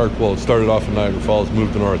 Mark started off in Niagara Falls,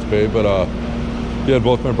 moved to North Bay, but he had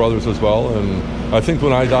both my brothers as well. And I think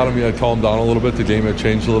when I got him, he had calmed down a little bit. The game had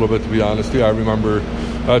changed a little bit, to be honest with you. I remember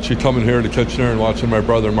actually coming here to Kitchener and watching my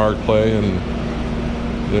brother Mark play, and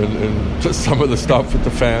just some of the stuff with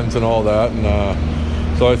the fans and all that. And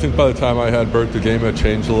so I think by the time I had Bert, the game had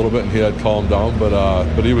changed a little bit and he had calmed down,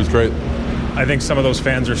 but he was great. I think some of those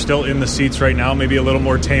fans are still in the seats right now, maybe a little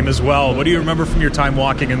more tame as well. What do you remember from your time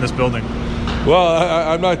walking in this building?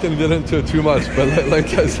 Well, I'm not going to get into it too much, but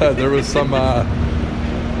like I said, there was some...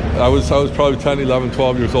 I was probably 10, 11,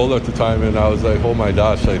 12 years old at the time, and I was like, oh my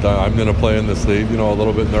gosh, I'm going to play in this league, a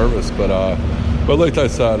little bit nervous. But like I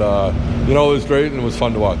said, it was great and it was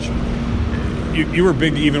fun to watch. You were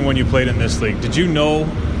big even when you played in this league. Did you know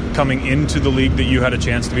coming into the league that you had a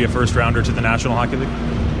chance to be a first rounder to the National Hockey League?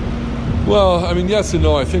 Well, I mean, yes and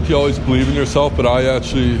no. I think you always believe in yourself, but I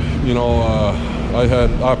actually, I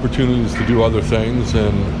had opportunities to do other things,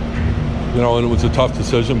 and it was a tough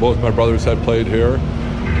decision. Both my brothers had played here,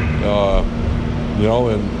 and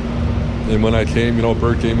when I came,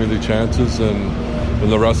 Bert gave me the chances, and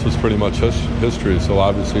the rest was pretty much history. So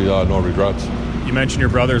obviously, no regrets. You mentioned your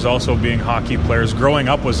brothers also being hockey players. Growing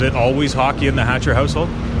up, was it always hockey in the Hatcher household?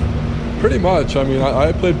 Pretty much. I mean,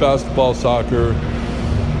 I played basketball, soccer,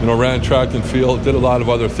 ran track and field, did a lot of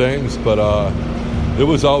other things, but it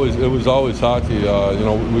was always hockey.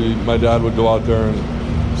 My dad would go out there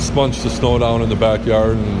and sponge the snow down in the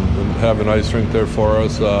backyard and have an ice rink there for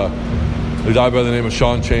us. A guy by the name of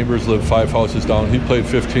Sean Chambers lived 5 houses down. He played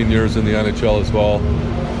 15 years in the NHL as well.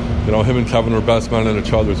 Him and Kevin were best men at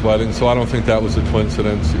each other's wedding, so I don't think that was a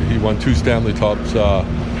coincidence. He won 2 Stanley Cups.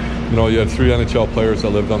 You had 3 NHL players that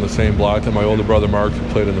lived on the same block, and my older brother Mark, who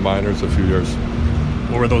played in the minors a few years.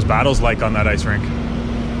 What were those battles like on that ice rink?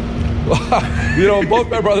 Both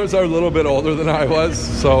my brothers are a little bit older than I was,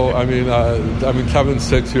 so I mean, Kevin's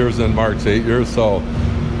 6 years and Mark's 8 years, so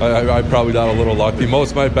I probably got a little lucky.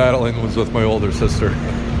 Most of my battling was with my older sister.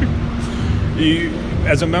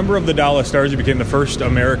 As a member of the Dallas Stars, you became the first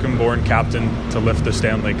American-born captain to lift the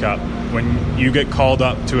Stanley Cup. When you get called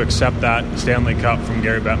up to accept that Stanley Cup from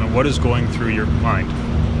Gary Bettman, what is going through your mind?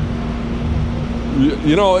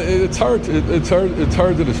 It's hard to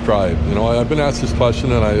describe. I've been asked this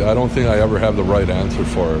question, and I don't think I ever have the right answer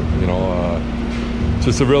for it.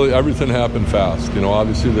 Just really everything happened fast.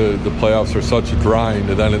 Obviously the playoffs are such a grind,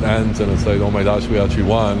 and then it ends, and it's like, oh my gosh, we actually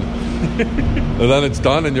won. And then it's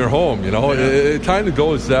done, and you're home. It kind of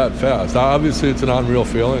goes that fast. Obviously, it's an unreal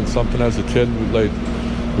feeling. It's something as a kid,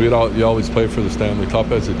 you always play for the Stanley Cup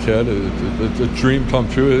as a kid. It's a dream come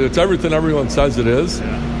true. It's everything everyone says it is.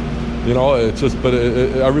 Yeah. It's just, but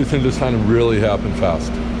everything just kind of really happened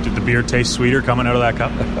fast. Did the beer taste sweeter coming out of that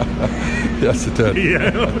cup? Yes, it did.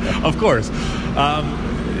 Yeah, of course.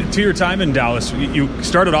 To your time in Dallas, you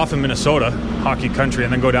started off in Minnesota, hockey country,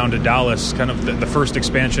 and then go down to Dallas, kind of the first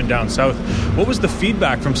expansion down south. What was the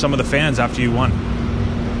feedback from some of the fans after you won?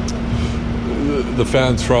 The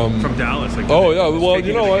fans from Dallas. Like, oh yeah, well,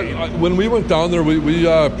 you know what? When we went down there, we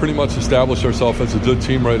pretty much established ourselves as a good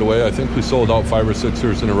team right away. I think we sold out 5 or 6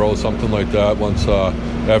 years in a row, something like that. Once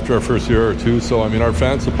after our first year or two. So I mean, our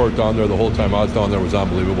fan support down there the whole time I was down there was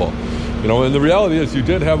unbelievable. You know, and the reality is, you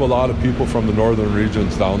did have a lot of people from the northern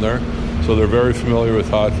regions down there, so they're very familiar with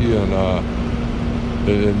hockey, and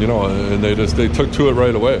you know, and they took to it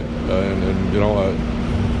right away. And you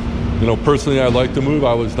know, personally, I liked the move.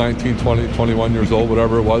 I was 19, 20, 21 years old,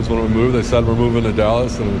 whatever it was when we moved. They said we're moving to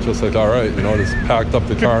Dallas, and it was just like, all right, you know, just packed up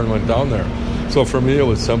the car and went down there. So for me, it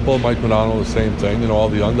was simple. Mike Modano, the same thing. You know, all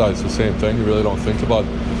the young guys, the same thing. You really don't think about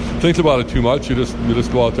it too much. You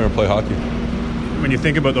just go out there and play hockey. When you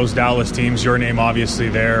think about those Dallas teams, your name obviously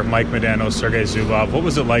there, Mike Modano, Sergei Zubov. What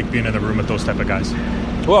was it like being in the room with those type of guys?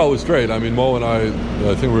 Well, it was great. I mean, Mo and I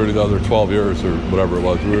think we were together 12 years or whatever it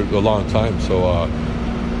was. We were a long time. So,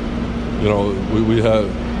 you know,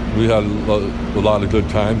 we had a lot of good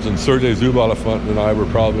times. And Sergei Zubov and I were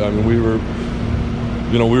probably, I mean, we were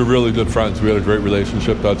really good friends. We had a great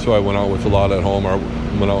relationship. That's who I went out with a lot at home. I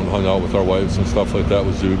went out and hung out with our wives and stuff like that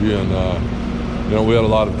with Zuby. And, you know, we had a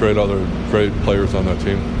lot of great players on that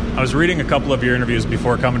team. I was reading a couple of your interviews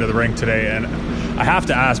before coming to the rink today, and I have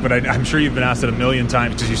to ask, but I'm sure you've been asked it a million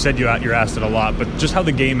times because you said you're asked it a lot, but just how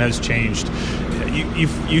the game has changed.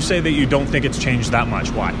 You say that you don't think it's changed that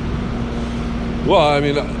much. Why? Well, I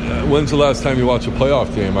mean, when's the last time you watch a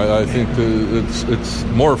playoff game? I think it's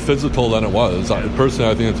more physical than it was.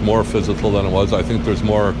 Personally, I think it's more physical than it was. I think there's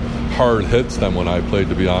more hard hits than when I played,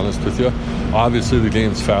 to be honest with you. Obviously, the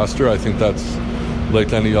game's faster. I think that's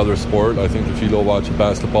like any other sport. I think if you go watch a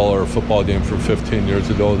basketball or a football game from 15 years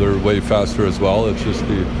ago, they're way faster as well. It's just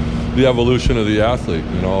the evolution of the athlete.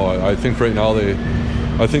 You know, I think right now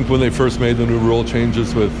I think when they first made the new rule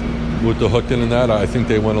changes with the hooking and that, I think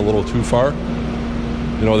they went a little too far.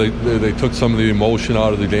 You know, they took some of the emotion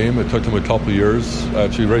out of the game. It took them a couple of years.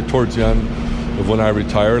 Actually, right towards the end of when I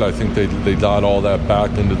retired, I think they got all that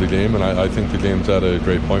back into the game, and I think the game's at a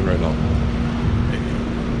great point right now.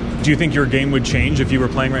 Do you think your game would change if you were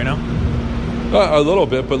playing right now? A little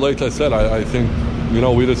bit, but like I said, I think, you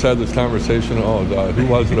know, we just had this conversation. Who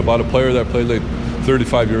was it? About a player that played like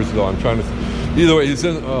 35 years ago. I'm trying to... Either way, he's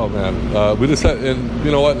in... Oh, man. We just had... And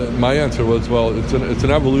you know what? My answer was, well, it's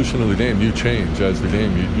an evolution of the game. You change as the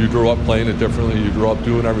game. You grew up playing it differently. You grew up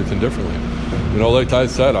doing everything differently. You know, like I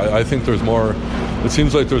said, I think there's more... It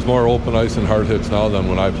seems like there's more open ice and hard hits now than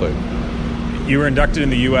when I played. You were inducted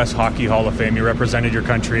in the U.S. Hockey Hall of Fame. You represented your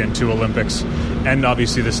country in 2 Olympics and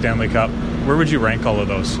obviously the Stanley Cup. Where would you rank all of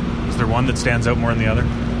those? Is there one that stands out more than the other?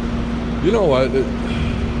 You know what?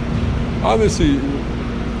 Obviously,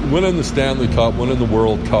 winning the Stanley Cup, winning the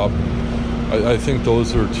World Cup, I think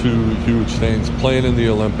those are 2 huge things. Playing in the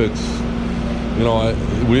Olympics, you know,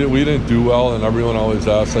 we didn't do well, and everyone always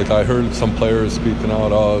asks. Like, I heard some players speaking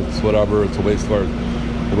out, it's whatever, it's a waste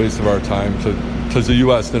of our time because the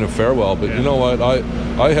U.S. didn't fare well. But you know what?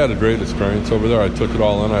 I had a great experience over there. I took it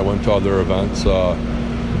all in. I went to other events.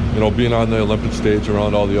 You know, being on the Olympic stage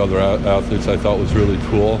around all the other athletes, I thought was really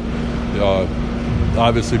cool.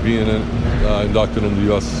 Obviously, being inducted in the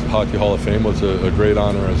U.S. Hockey Hall of Fame was a great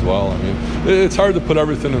honor as well. I mean, it's hard to put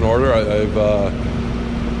everything in order. I've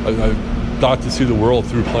got to see the world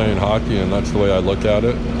through playing hockey, and that's the way I look at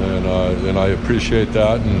it, and I appreciate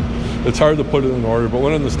that. And it's hard to put it in order, but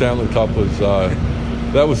winning the Stanley Cup was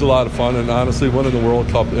that was a lot of fun, and honestly, winning the World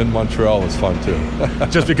Cup in Montreal was fun too.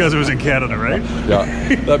 Just because it was in Canada, right?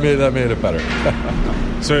 Yeah, that made it better.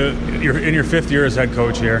 So you're in your 5th year as head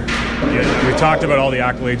coach here. We talked about all the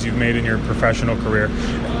accolades you've made in your professional career.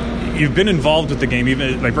 You've been involved with the game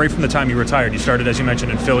even like right from the time you retired. You started, as you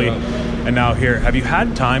mentioned, in Philly, and now here. Have you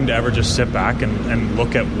had time to ever just sit back and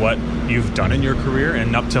look at what you've done in your career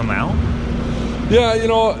and up till now? Yeah, you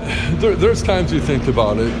know, there's times you think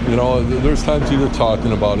about it. You know, there's times you're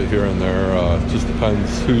talking about it here and there. It just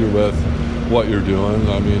depends who you're with, what you're doing.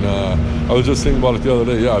 I mean, I was just thinking about it the other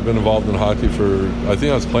day. Yeah, I've been involved in hockey I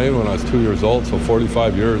think I was playing when I was 2 years old, so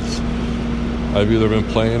 45 years. I've either been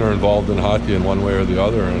playing or involved in hockey in one way or the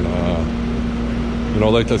other. And, you know,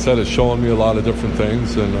 like I said, it's showing me a lot of different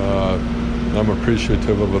things, and I'm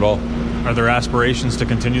appreciative of it all. Are there aspirations to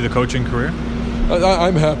continue the coaching career?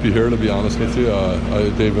 I'm happy here, to be honest with you.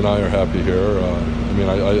 Dave and I are happy here. I mean,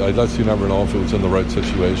 I guess you never know if it was in the right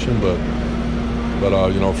situation, but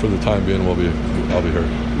you know, for the time being, I'll be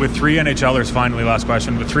here. With 3 NHLers, finally, last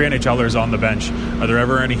question. With 3 NHLers on the bench, are there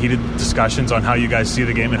ever any heated discussions on how you guys see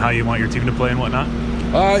the game and how you want your team to play and whatnot?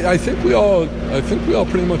 I think we all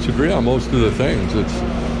pretty much agree on most of the things. It's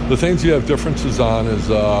the things you have differences on is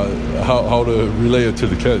how to relay it to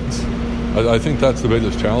the kids. I think that's the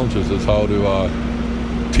biggest challenge is how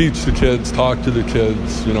to teach the kids, talk to the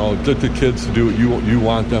kids, get the kids to do what you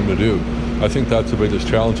want them to do. I think that's the biggest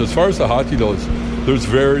challenge. As far as the hockey goes, there's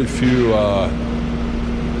very few,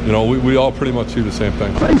 we all pretty much see the same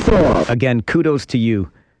thing. Again, kudos to you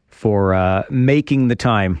for making the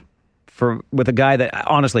time with a guy that,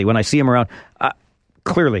 honestly, when I see him around,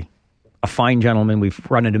 clearly a fine gentleman. We've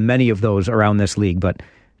run into many of those around this league, but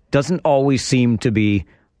doesn't always seem to be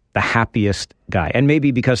the happiest guy. And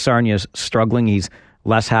maybe because Sarnia's struggling, he's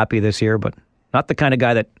less happy this year, but not the kind of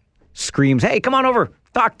guy that screams, hey, come on over,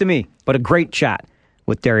 talk to me. But a great chat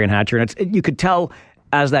with Derian Hatcher. And you could tell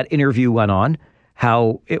as that interview went on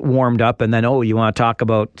how it warmed up, and then, you want to talk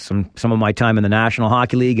about some of my time in the National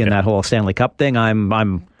Hockey League and that whole Stanley Cup thing,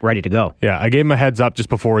 I'm ready to go. Yeah, I gave him a heads up just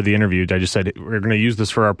before the interview. I just said, we're going to use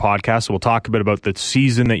this for our podcast, so we'll talk a bit about the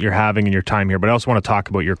season that you're having and your time here, but I also want to talk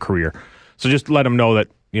about your career. So just let him know that,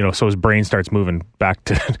 so his brain starts moving back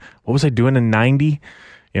to, what was I doing in 90?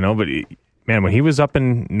 But man, when he was up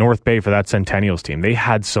in North Bay for that Centennials team, they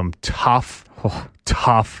had some tough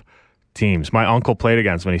teams. My uncle played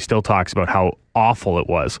against them, and he still talks about how awful it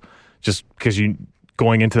was. Just because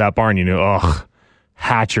going into that barn, you knew,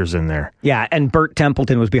 Hatcher's in there. Yeah, and Bert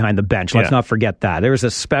Templeton was behind the bench. Let's not forget that. There was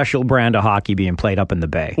a special brand of hockey being played up in the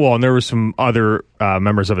Bay. Well, and there were some other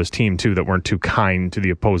members of his team, too, that weren't too kind to the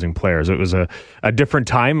opposing players. It was a different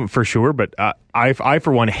time, for sure, but I,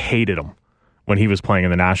 for one, hated him when he was playing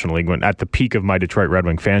in the National League, when at the peak of my Detroit Red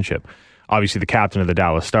Wing fanship. Obviously, the captain of the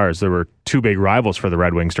Dallas Stars. There were two big rivals for the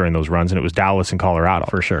Red Wings during those runs, and it was Dallas and Colorado.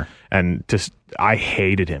 For sure. And I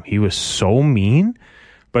hated him. He was so mean.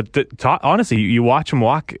 But honestly, you watch him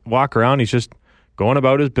walk around. He's just going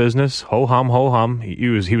about his business. Ho hum. He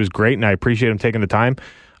was great, and I appreciate him taking the time.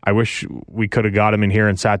 I wish we could have got him in here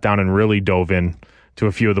and sat down and really dove in to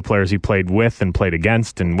a few of the players he played with and played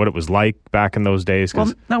against, and what it was like back in those days.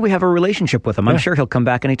 Well, now we have a relationship with him. I'm sure he'll come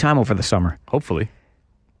back anytime over the summer. Hopefully.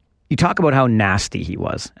 You talk about how nasty he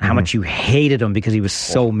was, how much you hated him because he was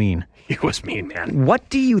so mean. He was mean, man. What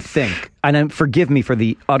do you think, and forgive me for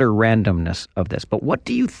the utter randomness of this, but what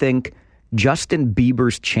do you think Justin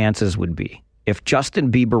Bieber's chances would be if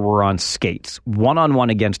Justin Bieber were on skates, one-on-one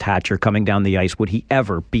against Hatcher coming down the ice? Would he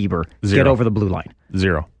ever, Bieber, get over the blue line?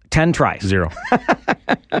 0. 10 tries. 0.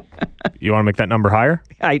 You want to make that number higher?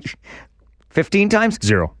 15 times?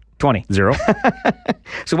 0. 20. 0.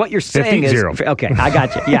 So what you're saying 50, is... 0. Okay, I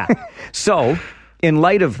got you. Yeah. So, in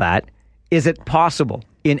light of that, is it possible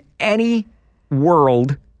in any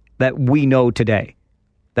world that we know today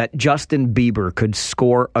that Justin Bieber could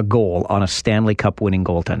score a goal on a Stanley Cup winning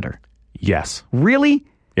goaltender? Yes. Really?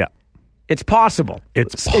 Yeah. It's possible.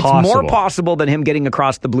 It's possible. It's more possible than him getting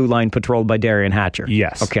across the blue line patrolled by Derian Hatcher.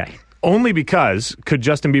 Yes. Okay. Only because, could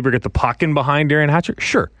Justin Bieber get the puck in behind Derian Hatcher?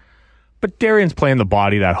 Sure. But Darian's playing the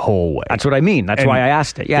body that whole way. That's what I mean. That's why I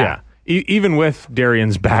asked it. Yeah. Even with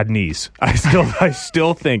Darian's bad knees, I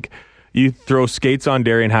still think you throw skates on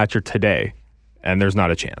Derian Hatcher today, and there's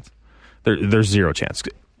not a chance. There's 0 chance.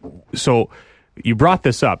 So you brought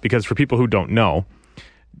this up because for people who don't know,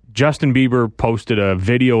 Justin Bieber posted a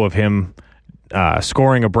video of him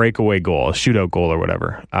scoring a breakaway goal, a shootout goal or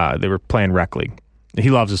whatever. They were playing rec league.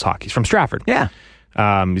 He loves his hockey. He's from Stratford. Yeah.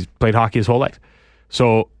 He's played hockey his whole life.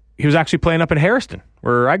 So he was actually playing up in Harrison,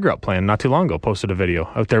 where I grew up playing not too long ago. Posted a video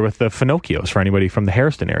out there with the Finocchios for anybody from the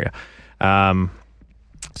Harrison area.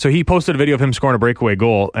 So he posted a video of him scoring a breakaway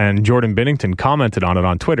goal, and Jordan Binnington commented on it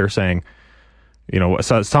on Twitter saying,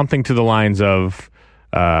 something to the lines of,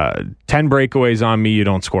 10 breakaways on me, you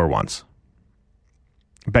don't score once.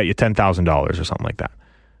 Bet you $10,000 or something like that.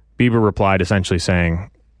 Bieber replied essentially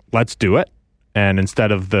saying, let's do it, and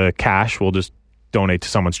instead of the cash, we'll just donate to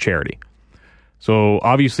someone's charity. So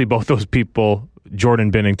obviously both those people,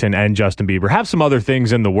 Jordan Binnington and Justin Bieber, have some other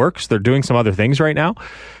things in the works. They're doing some other things right now.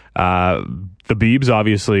 The Biebs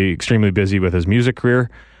obviously extremely busy with his music career,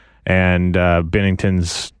 and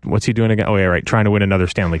Binnington's, what's he doing again? Oh yeah, right, trying to win another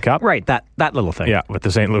Stanley Cup. Right, that little thing. Yeah, with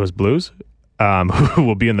the St. Louis Blues, who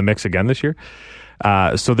will be in the mix again this year.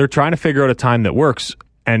 So they're trying to figure out a time that works,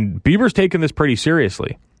 and Bieber's taking this pretty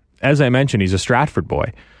seriously. As I mentioned, he's a Stratford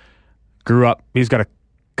boy. Grew up, he's got a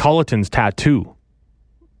Culleton's tattoo,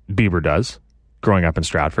 Bieber does, growing up in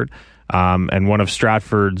Stratford. And one of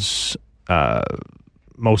Stratford's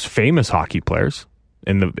most famous hockey players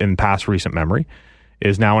in past recent memory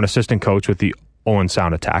is now an assistant coach with the Owen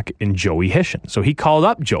Sound Attack in Joey Hishin. So he called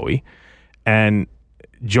up Joey, and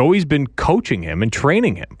Joey's been coaching him and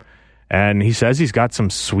training him. And he says he's got some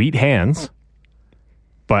sweet hands,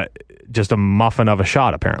 but just a muffin of a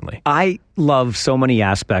shot, apparently. I love so many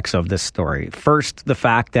aspects of this story. First, the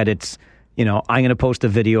fact that it's, I'm going to post a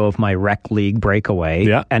video of my rec league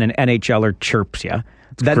breakaway, and an NHLer chirps you.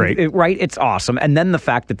 Then, great. Right? It's awesome. And then the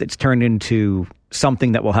fact that it's turned into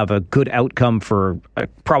something that will have a good outcome for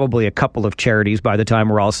probably a couple of charities by the time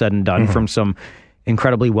we're all said and done from some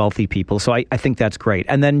incredibly wealthy people. So I think that's great.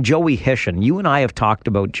 And then Joey Hishin. You and I have talked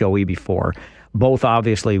about Joey before, both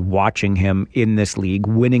obviously watching him in this league,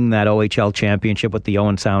 winning that OHL championship with the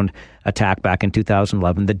Owen Sound attack back in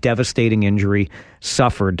 2011, the devastating injury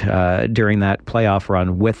suffered during that playoff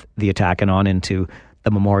run with the attack and on into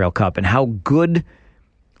the Memorial Cup, and how good...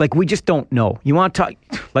 Like, we just don't know. You want to talk...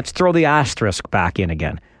 Let's throw the asterisk back in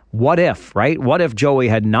again. What if, right? What if Joey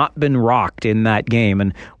had not been rocked in that game,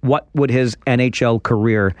 and what would his NHL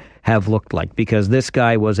career have looked like? Because this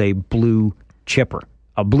guy was a blue chipper.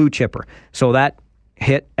 So that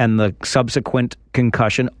hit and the subsequent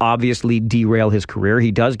concussion obviously derail his career.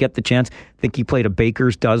 He does get the chance. I think he played a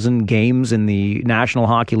baker's dozen games in the National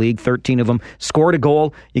Hockey League, 13 of them. Scored a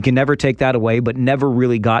goal. You can never take that away, but never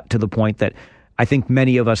really got to the point that I think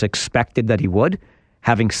many of us expected that he would.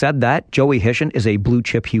 Having said that, Joey Hishin is a blue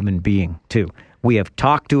chip human being too. We have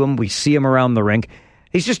talked to him. We see him around the rink.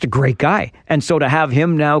 He's just a great guy. And so to have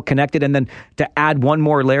him now connected and then to add one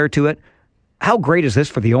more layer to it, how great is this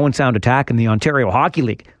for the Owen Sound attack and the Ontario Hockey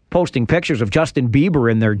League, posting pictures of Justin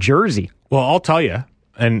Bieber in their jersey? Well, I'll tell you,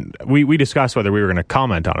 and we discussed whether we were going to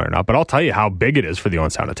comment on it or not, but I'll tell you how big it is for the Owen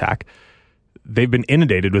Sound attack. They've been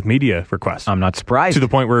inundated with media requests. I'm not surprised. To the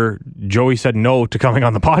point where Joey said no to coming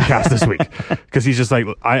on the podcast this week. Because he's just like,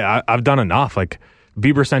 I've done enough. Like,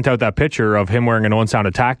 Bieber sent out that picture of him wearing an Owen Sound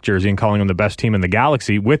attack jersey and calling him the best team in the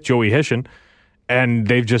galaxy with Joey Hishin. And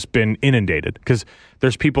they've just been inundated. Because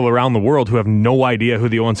there's people around the world who have no idea who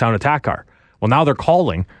the Owen Sound attack are. Well, now they're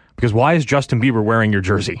calling. Because why is Justin Bieber wearing your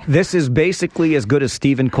jersey? This is basically as good as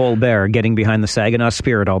Stephen Colbert getting behind the Saginaw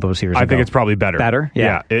Spirit all those years ago. I think it's probably better. Better?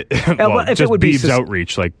 Yeah. If just Biebs'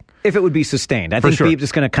 outreach. If it would be sustained. I think sure. Biebs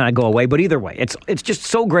is going to kind of go away. But either way, it's just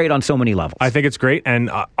so great on so many levels. I think it's great.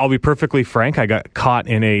 And I'll be perfectly frank. I got caught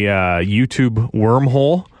in a YouTube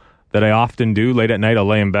wormhole that I often do. Late at night, I'll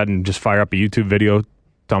lay in bed and just fire up a YouTube video,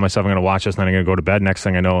 tell myself I'm going to watch this, and then I'm going to go to bed. Next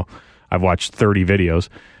thing I know, I've watched 30 videos.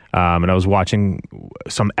 And I was watching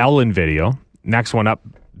some Ellen video. Next one up,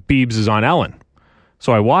 Biebs is on Ellen.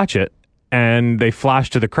 So I watch it, and they flash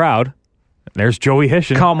to the crowd. There's Joey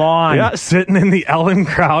Hishin. Come on. Yeah, sitting in the Ellen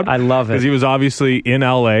crowd. I love it. Because he was obviously in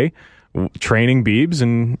L.A. training Biebs,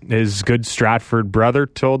 and his good Stratford brother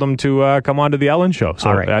told him to come on to the Ellen show.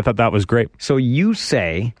 So right. I thought that was great. So you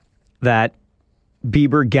say that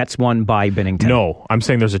Bieber gets one by Binnington? No, I'm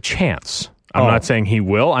saying there's a chance. I'm not saying he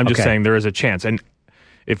will. I'm just saying there is a chance. And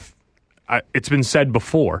it's been said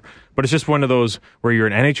before, but it's just one of those where you're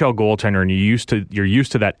an NHL goaltender and you're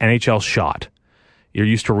used to that NHL shot. You're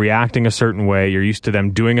used to reacting a certain way. You're used to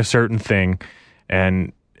them doing a certain thing,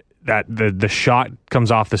 and that the shot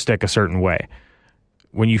comes off the stick a certain way.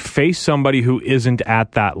 When you face somebody who isn't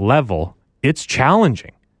at that level, it's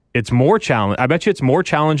challenging. It's more challenging. I bet you it's more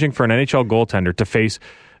challenging for an NHL goaltender to face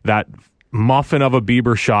that muffin of a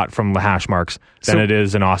Bieber shot from the hash marks than it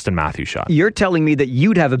is an Austin Matthews shot. You're telling me that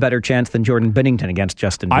you'd have a better chance than Jordan Binnington against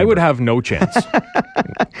Justin Bieber. I would have no chance.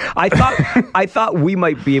 I thought we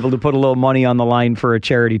might be able to put a little money on the line for a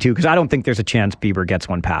charity too, because I don't think there's a chance Bieber gets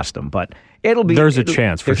one past him, but there's a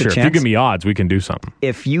chance for sure. If you give me odds, we can do something.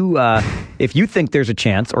 If you think there's a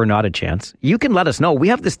chance or not a chance, you can let us know. We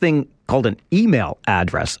have this thing called an email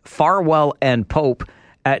address,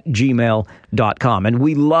 farwellandpope@gmail.com, and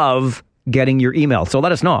we love getting your email. So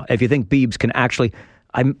let us know if you think Biebs can actually...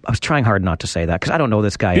 I was trying hard not to say that because I don't know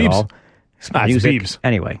this guy at all. It's Biebs.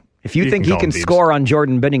 Anyway, if you think he can score on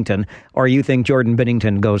Jordan Binnington, or you think Jordan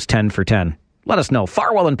Binnington goes 10 for 10, let us know.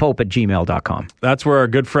 farwellandpope@gmail.com. That's where our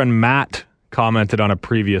good friend Matt commented on a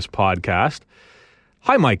previous podcast.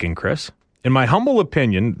 Hi, Mike and Chris. In my humble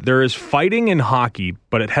opinion, there is fighting in hockey,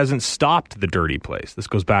 but it hasn't stopped the dirty plays. This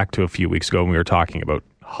goes back to a few weeks ago when we were talking about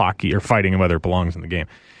hockey or fighting and whether it belongs in the game.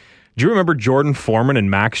 Do you remember Jordan Foreman and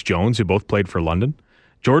Max Jones, who both played for London?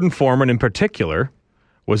 Jordan Foreman, in particular,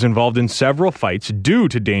 was involved in several fights due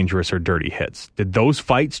to dangerous or dirty hits. Did those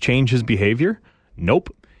fights change his behavior?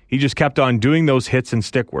 Nope. He just kept on doing those hits and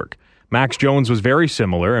stick work. Max Jones was very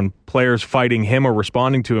similar, and players fighting him or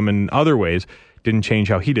responding to him in other ways didn't change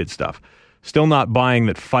how he did stuff. Still not buying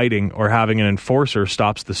that fighting or having an enforcer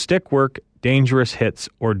stops the stick work, dangerous hits,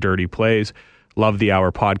 or dirty plays. Love the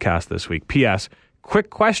Hour podcast this week. P.S.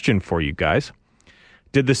 Quick question for you guys.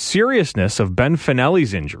 Did the seriousness of Ben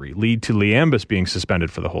Finelli's injury lead to Liambus being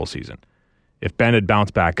suspended for the whole season? If Ben had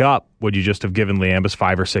bounced back up, would you just have given Liambus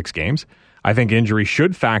 5 or 6 games? I think injury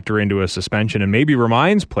should factor into a suspension and maybe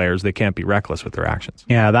reminds players they can't be reckless with their actions.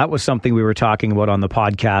 Yeah, that was something we were talking about on the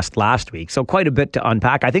podcast last week. So quite a bit to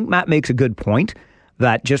unpack. I think Matt makes a good point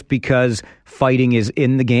that just because fighting is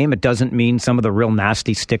in the game, it doesn't mean some of the real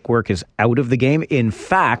nasty stick work is out of the game. In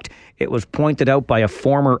fact, it was pointed out by a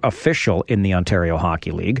former official in the Ontario Hockey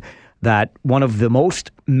League that one of the most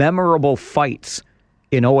memorable fights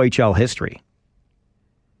in OHL history,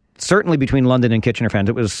 certainly between London and Kitchener fans,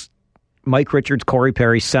 it was Mike Richards, Corey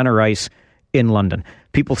Perry, center ice in London.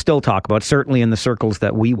 People still talk about it, certainly in the circles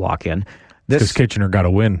that we walk in. Because Kitchener got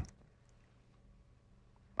a win.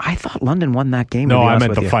 I thought London won that game. No, I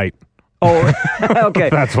meant the fight. Oh, okay.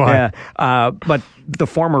 That's why. Yeah. But the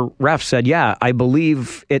former ref said, yeah, I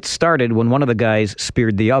believe it started when one of the guys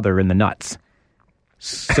speared the other in the nuts.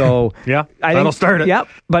 So yeah, that'll start it. Yep.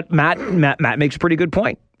 But Matt makes a pretty good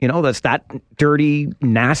point. You know, that dirty,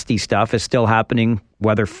 nasty stuff is still happening,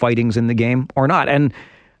 whether fighting's in the game or not. And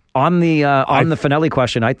on the Finelli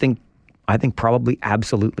question, I think probably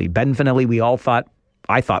absolutely. Ben Finelli,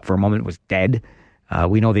 I thought for a moment was dead.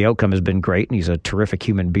 We know the outcome has been great, and he's a terrific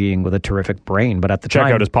human being with a terrific brain. But at the time,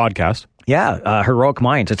 check out his podcast. Yeah, Heroic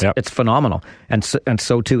Minds. It's phenomenal, and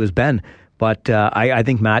so too is Ben. But I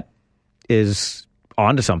think Matt is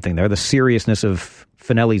onto something there. The seriousness of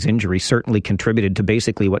Finelli's injury certainly contributed to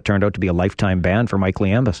basically what turned out to be a lifetime ban for Mike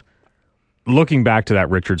Liambas. Looking back to that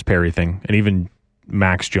Richards-Perry thing, and even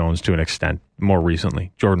Max Jones to an extent, more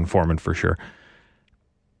recently, Jordan Foreman for sure.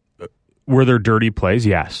 Were there dirty plays?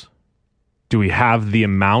 Yes. Do we have the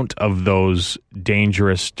amount of those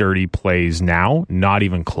dangerous, dirty plays now? Not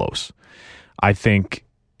even close. I think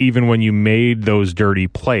even when you made those dirty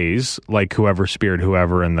plays, like whoever speared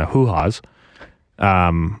whoever in the hoo-has,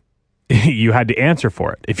 you had to answer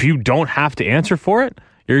for it. If you don't have to answer for it,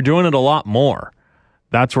 you're doing it a lot more.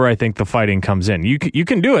 That's where I think the fighting comes in. You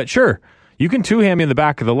can do it, sure. You can two-hand me in the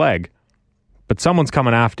back of the leg, but someone's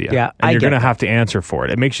coming after you. Yeah, and you're going to have to answer for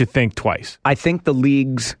it. It makes you think twice. I think the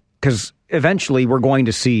leagues, because eventually we're going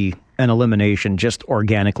to see an elimination just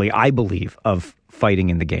organically, I believe, of fighting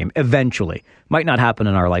in the game. Eventually. Might not happen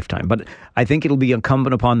in our lifetime, but I think it'll be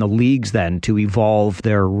incumbent upon the leagues then to evolve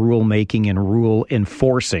their rule-making and rule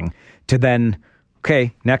enforcing to then,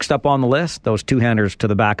 okay, next up on the list, those two-handers to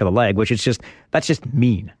the back of the leg, which is that's just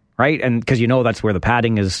mean, right? And because that's where the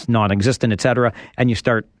padding is non-existent, et cetera, and you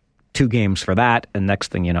start 2 games for that, and next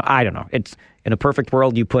thing you know, I don't know. It's in a perfect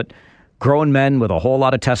world, you put grown men with a whole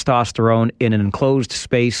lot of testosterone in an enclosed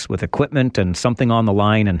space with equipment and something on the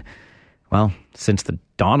line, and well, since the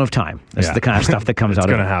dawn of time, this is the kind of stuff that comes out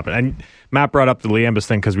of it. It's going to happen. And Matt brought up the Liambas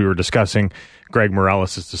thing because we were discussing Greg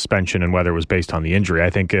Morales' suspension and whether it was based on the injury. I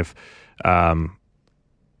think if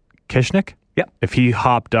Kishnik, if he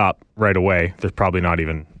hopped up right away, there's probably not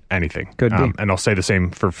even anything. Could be. And I'll say the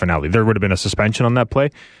same for Finelli. There would have been a suspension on that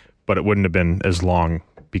play, but it wouldn't have been as long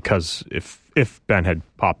because if Ben had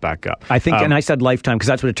popped back up. I think, and I said lifetime because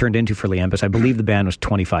that's what it turned into for Liambas. I believe the ban was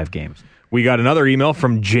 25 games. We got another email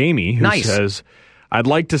from Jamie who says, I'd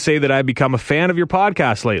like to say that I've become a fan of your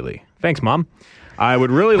podcast lately. Thanks, Mom. I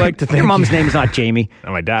would really like to thank Your mom's name's not Jamie.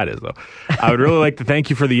 No, my dad is, though. I would really like to thank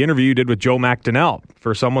you for the interview you did with Joe McDonnell.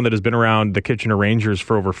 For someone that has been around the Kitchener Rangers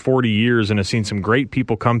for over 40 years and has seen some great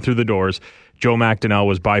people come through the doors, Joe McDonnell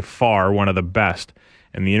was by far one of the best.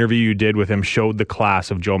 And the interview you did with him showed the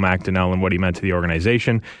class of Joe McDonnell and what he meant to the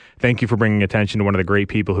organization. Thank you for bringing attention to one of the great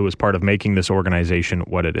people who was part of making this organization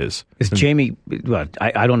what it is. Jamie, well,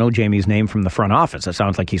 I don't know Jamie's name from the front office. It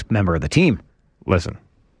sounds like he's a member of the team. Listen,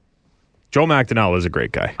 Joe McDonnell is a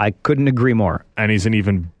great guy. I couldn't agree more. And he's an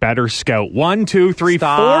even better scout. 1, 2, 3,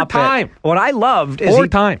 4 time. What I loved is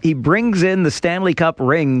he brings in the Stanley Cup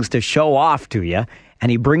rings to show off to you. And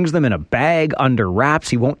he brings them in a bag under wraps.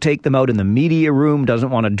 He won't take them out in the media room, doesn't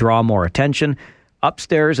want to draw more attention.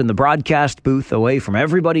 Upstairs in the broadcast booth, away from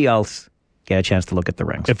everybody else, get a chance to look at the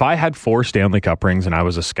rings. If I had 4 Stanley Cup rings and I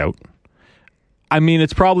was a scout, I mean,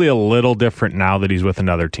 it's probably a little different now that he's with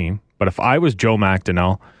another team. But if I was Joe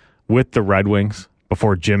McDonnell with the Red Wings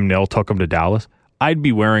before Jim Nill took him to Dallas, I'd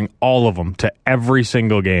be wearing all of them to every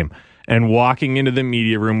single game and walking into the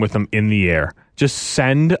media room with them in the air. Just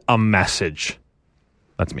send a message.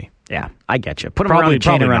 That's me. Yeah, I get you. Put them around the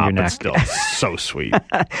chain around your neck. But still, so sweet.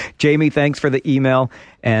 Jamie, thanks for the email,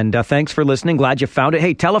 and thanks for listening. Glad you found it.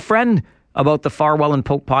 Hey, tell a friend about the Farwell and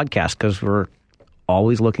Pope podcast, because we're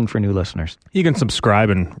always looking for new listeners. You can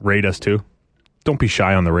subscribe and rate us, too. Don't be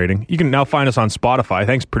shy on the rating. You can now find us on Spotify.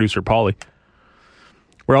 Thanks, producer Paulie.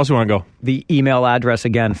 Where else do you want to go? The email address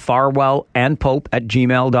again,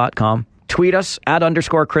 farwellandpope@gmail.com. Tweet us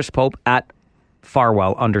 @_Chris Pope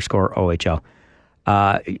 @Farwell_OHL.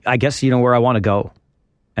 I guess you know where I want to go.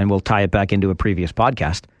 and we'll tie it back into a previous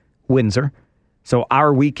podcast, Windsor. So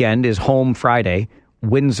our weekend is home Friday,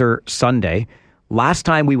 Windsor Sunday. Last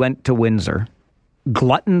time we went to Windsor,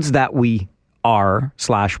 gluttons that we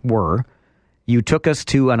are/were, you took us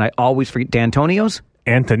to, and I always forget, D'Antonio's?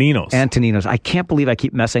 Antoninos. I can't believe I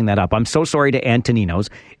keep messing that up. I'm so sorry to Antoninos.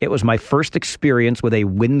 It was my first experience with a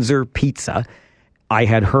Windsor pizza. I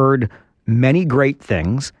had heard many great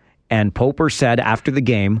things, and Poper said after the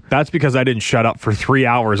game... That's because I didn't shut up for 3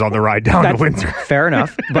 hours on the ride down to Windsor. Fair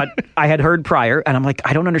enough, but I had heard prior, and I'm like,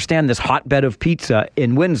 I don't understand this hotbed of pizza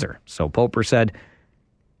in Windsor. So Poper said,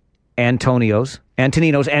 Antoninos.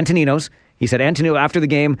 He said, Antonio, after the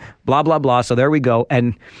game, blah, blah, blah. So there we go.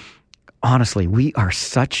 And honestly, we are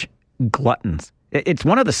such gluttons. It's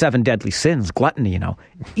one of the 7 deadly sins, gluttony,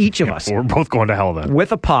 Each of us. We're both going to hell then.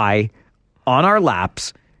 With a pie on our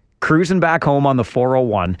laps, cruising back home on the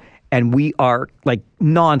 401, and we are like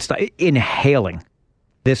nonstop inhaling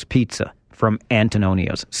this pizza from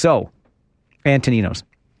Antoninos. So, Antoninos.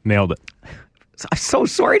 Nailed it. I'm so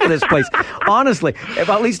sorry to this place. Honestly,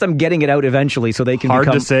 at least I'm getting it out eventually so they can Hard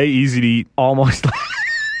become... to say, easy to eat. Almost.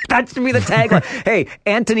 That should be the tagline. Hey,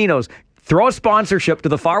 Antoninos, throw a sponsorship to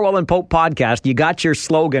the Farwell and Pope podcast. You got your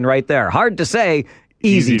slogan right there. Hard to say,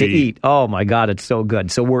 easy to eat. Oh my God, it's so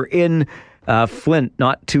good. So we're in Flint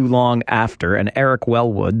not too long after, and Eric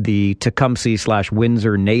Wellwood, the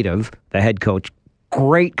Tecumseh/Windsor native, the head coach,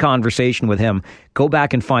 great conversation with him. Go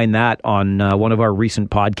back and find that on one of our recent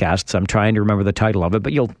podcasts. I'm trying to remember the title of it,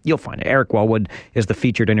 but you'll find it. Eric Wellwood is the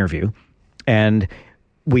featured interview. And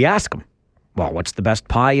we ask him, well, what's the best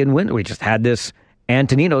pie in Windsor? We just had this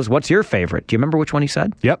Antoninos. What's your favorite? Do you remember which one he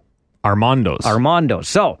said? Yep. Armando's.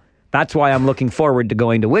 So that's why I'm looking forward to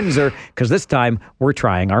going to Windsor, because this time we're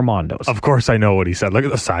trying Armando's. Of course I know what he said. Look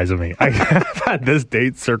at the size of me. I've had this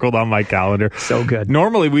date circled on my calendar. So good.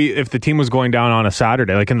 Normally, if the team was going down on a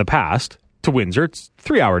Saturday, like in the past, to Windsor, it's a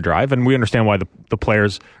 3-hour drive, and we understand why the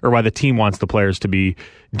players, or why the team wants the players to be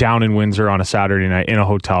down in Windsor on a Saturday night in a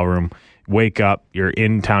hotel room. Wake up, you're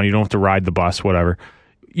in town, you don't have to ride the bus, whatever.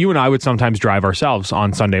 You and I would sometimes drive ourselves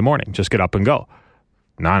on Sunday morning, just get up and go.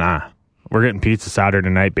 Nah. We're getting pizza Saturday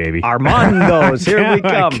night, baby. Armando's. Here we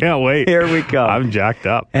come. I can't wait. Here we come. I'm jacked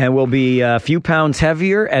up. And we'll be a few pounds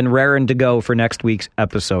heavier and raring to go for next week's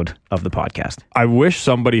episode of the podcast. I wish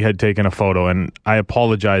somebody had taken a photo, and I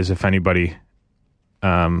apologize if anybody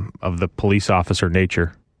of the police officer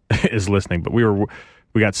nature is listening, but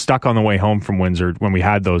we got stuck on the way home from Windsor when we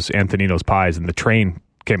had those Antoninos pies, and the train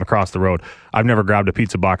came across the road. I've never grabbed a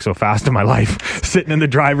pizza box so fast in my life. Sitting in the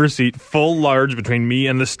driver's seat, full large between me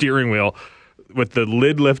and the steering wheel, with the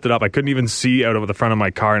lid lifted up. I couldn't even see out of the front of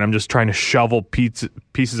my car, and I'm just trying to shovel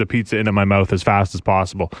pieces of pizza into my mouth as fast as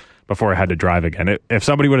possible before I had to drive again. If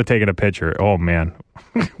somebody would have taken a picture, oh man,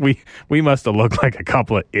 we must have looked like a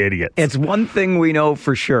couple of idiots. It's one thing we know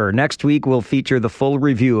for sure. Next week we'll feature the full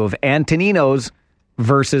review of Antoninos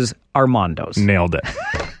versus Armando's. Nailed it.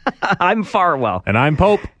 I'm Farwell. And I'm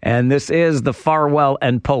Pope. And this is the Farwell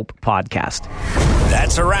and Pope podcast.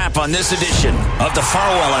 That's a wrap on this edition of the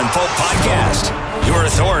Farwell and Pope podcast. Your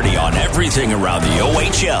authority on everything around the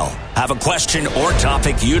OHL. Have a question or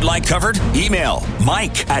topic you'd like covered? Email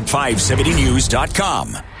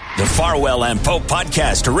mike@570news.com. The Farwell and Pope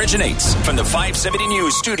podcast originates from the 570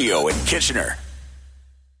 News studio in Kitchener.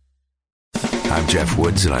 I'm Jeff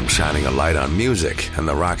Woods, and I'm shining a light on music and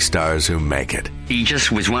the rock stars who make it. He just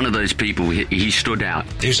was one of those people. He stood out.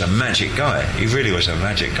 He was a magic guy. He really was a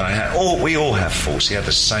magic guy. We all have faults. He had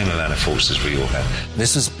the same amount of faults as we all had.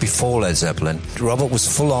 This was before Led Zeppelin. Robert was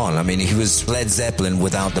full on. I mean, he was Led Zeppelin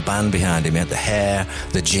without the band behind him. He had the hair,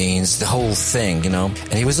 the jeans, the whole thing, and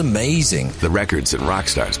he was amazing. The Records and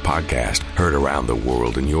Rockstars podcast, heard around the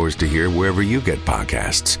world and yours to hear wherever you get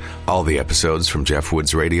podcasts. All the episodes from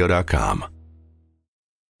JeffWoodsRadio.com.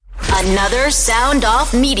 Another Sound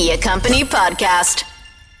Off Media Company podcast.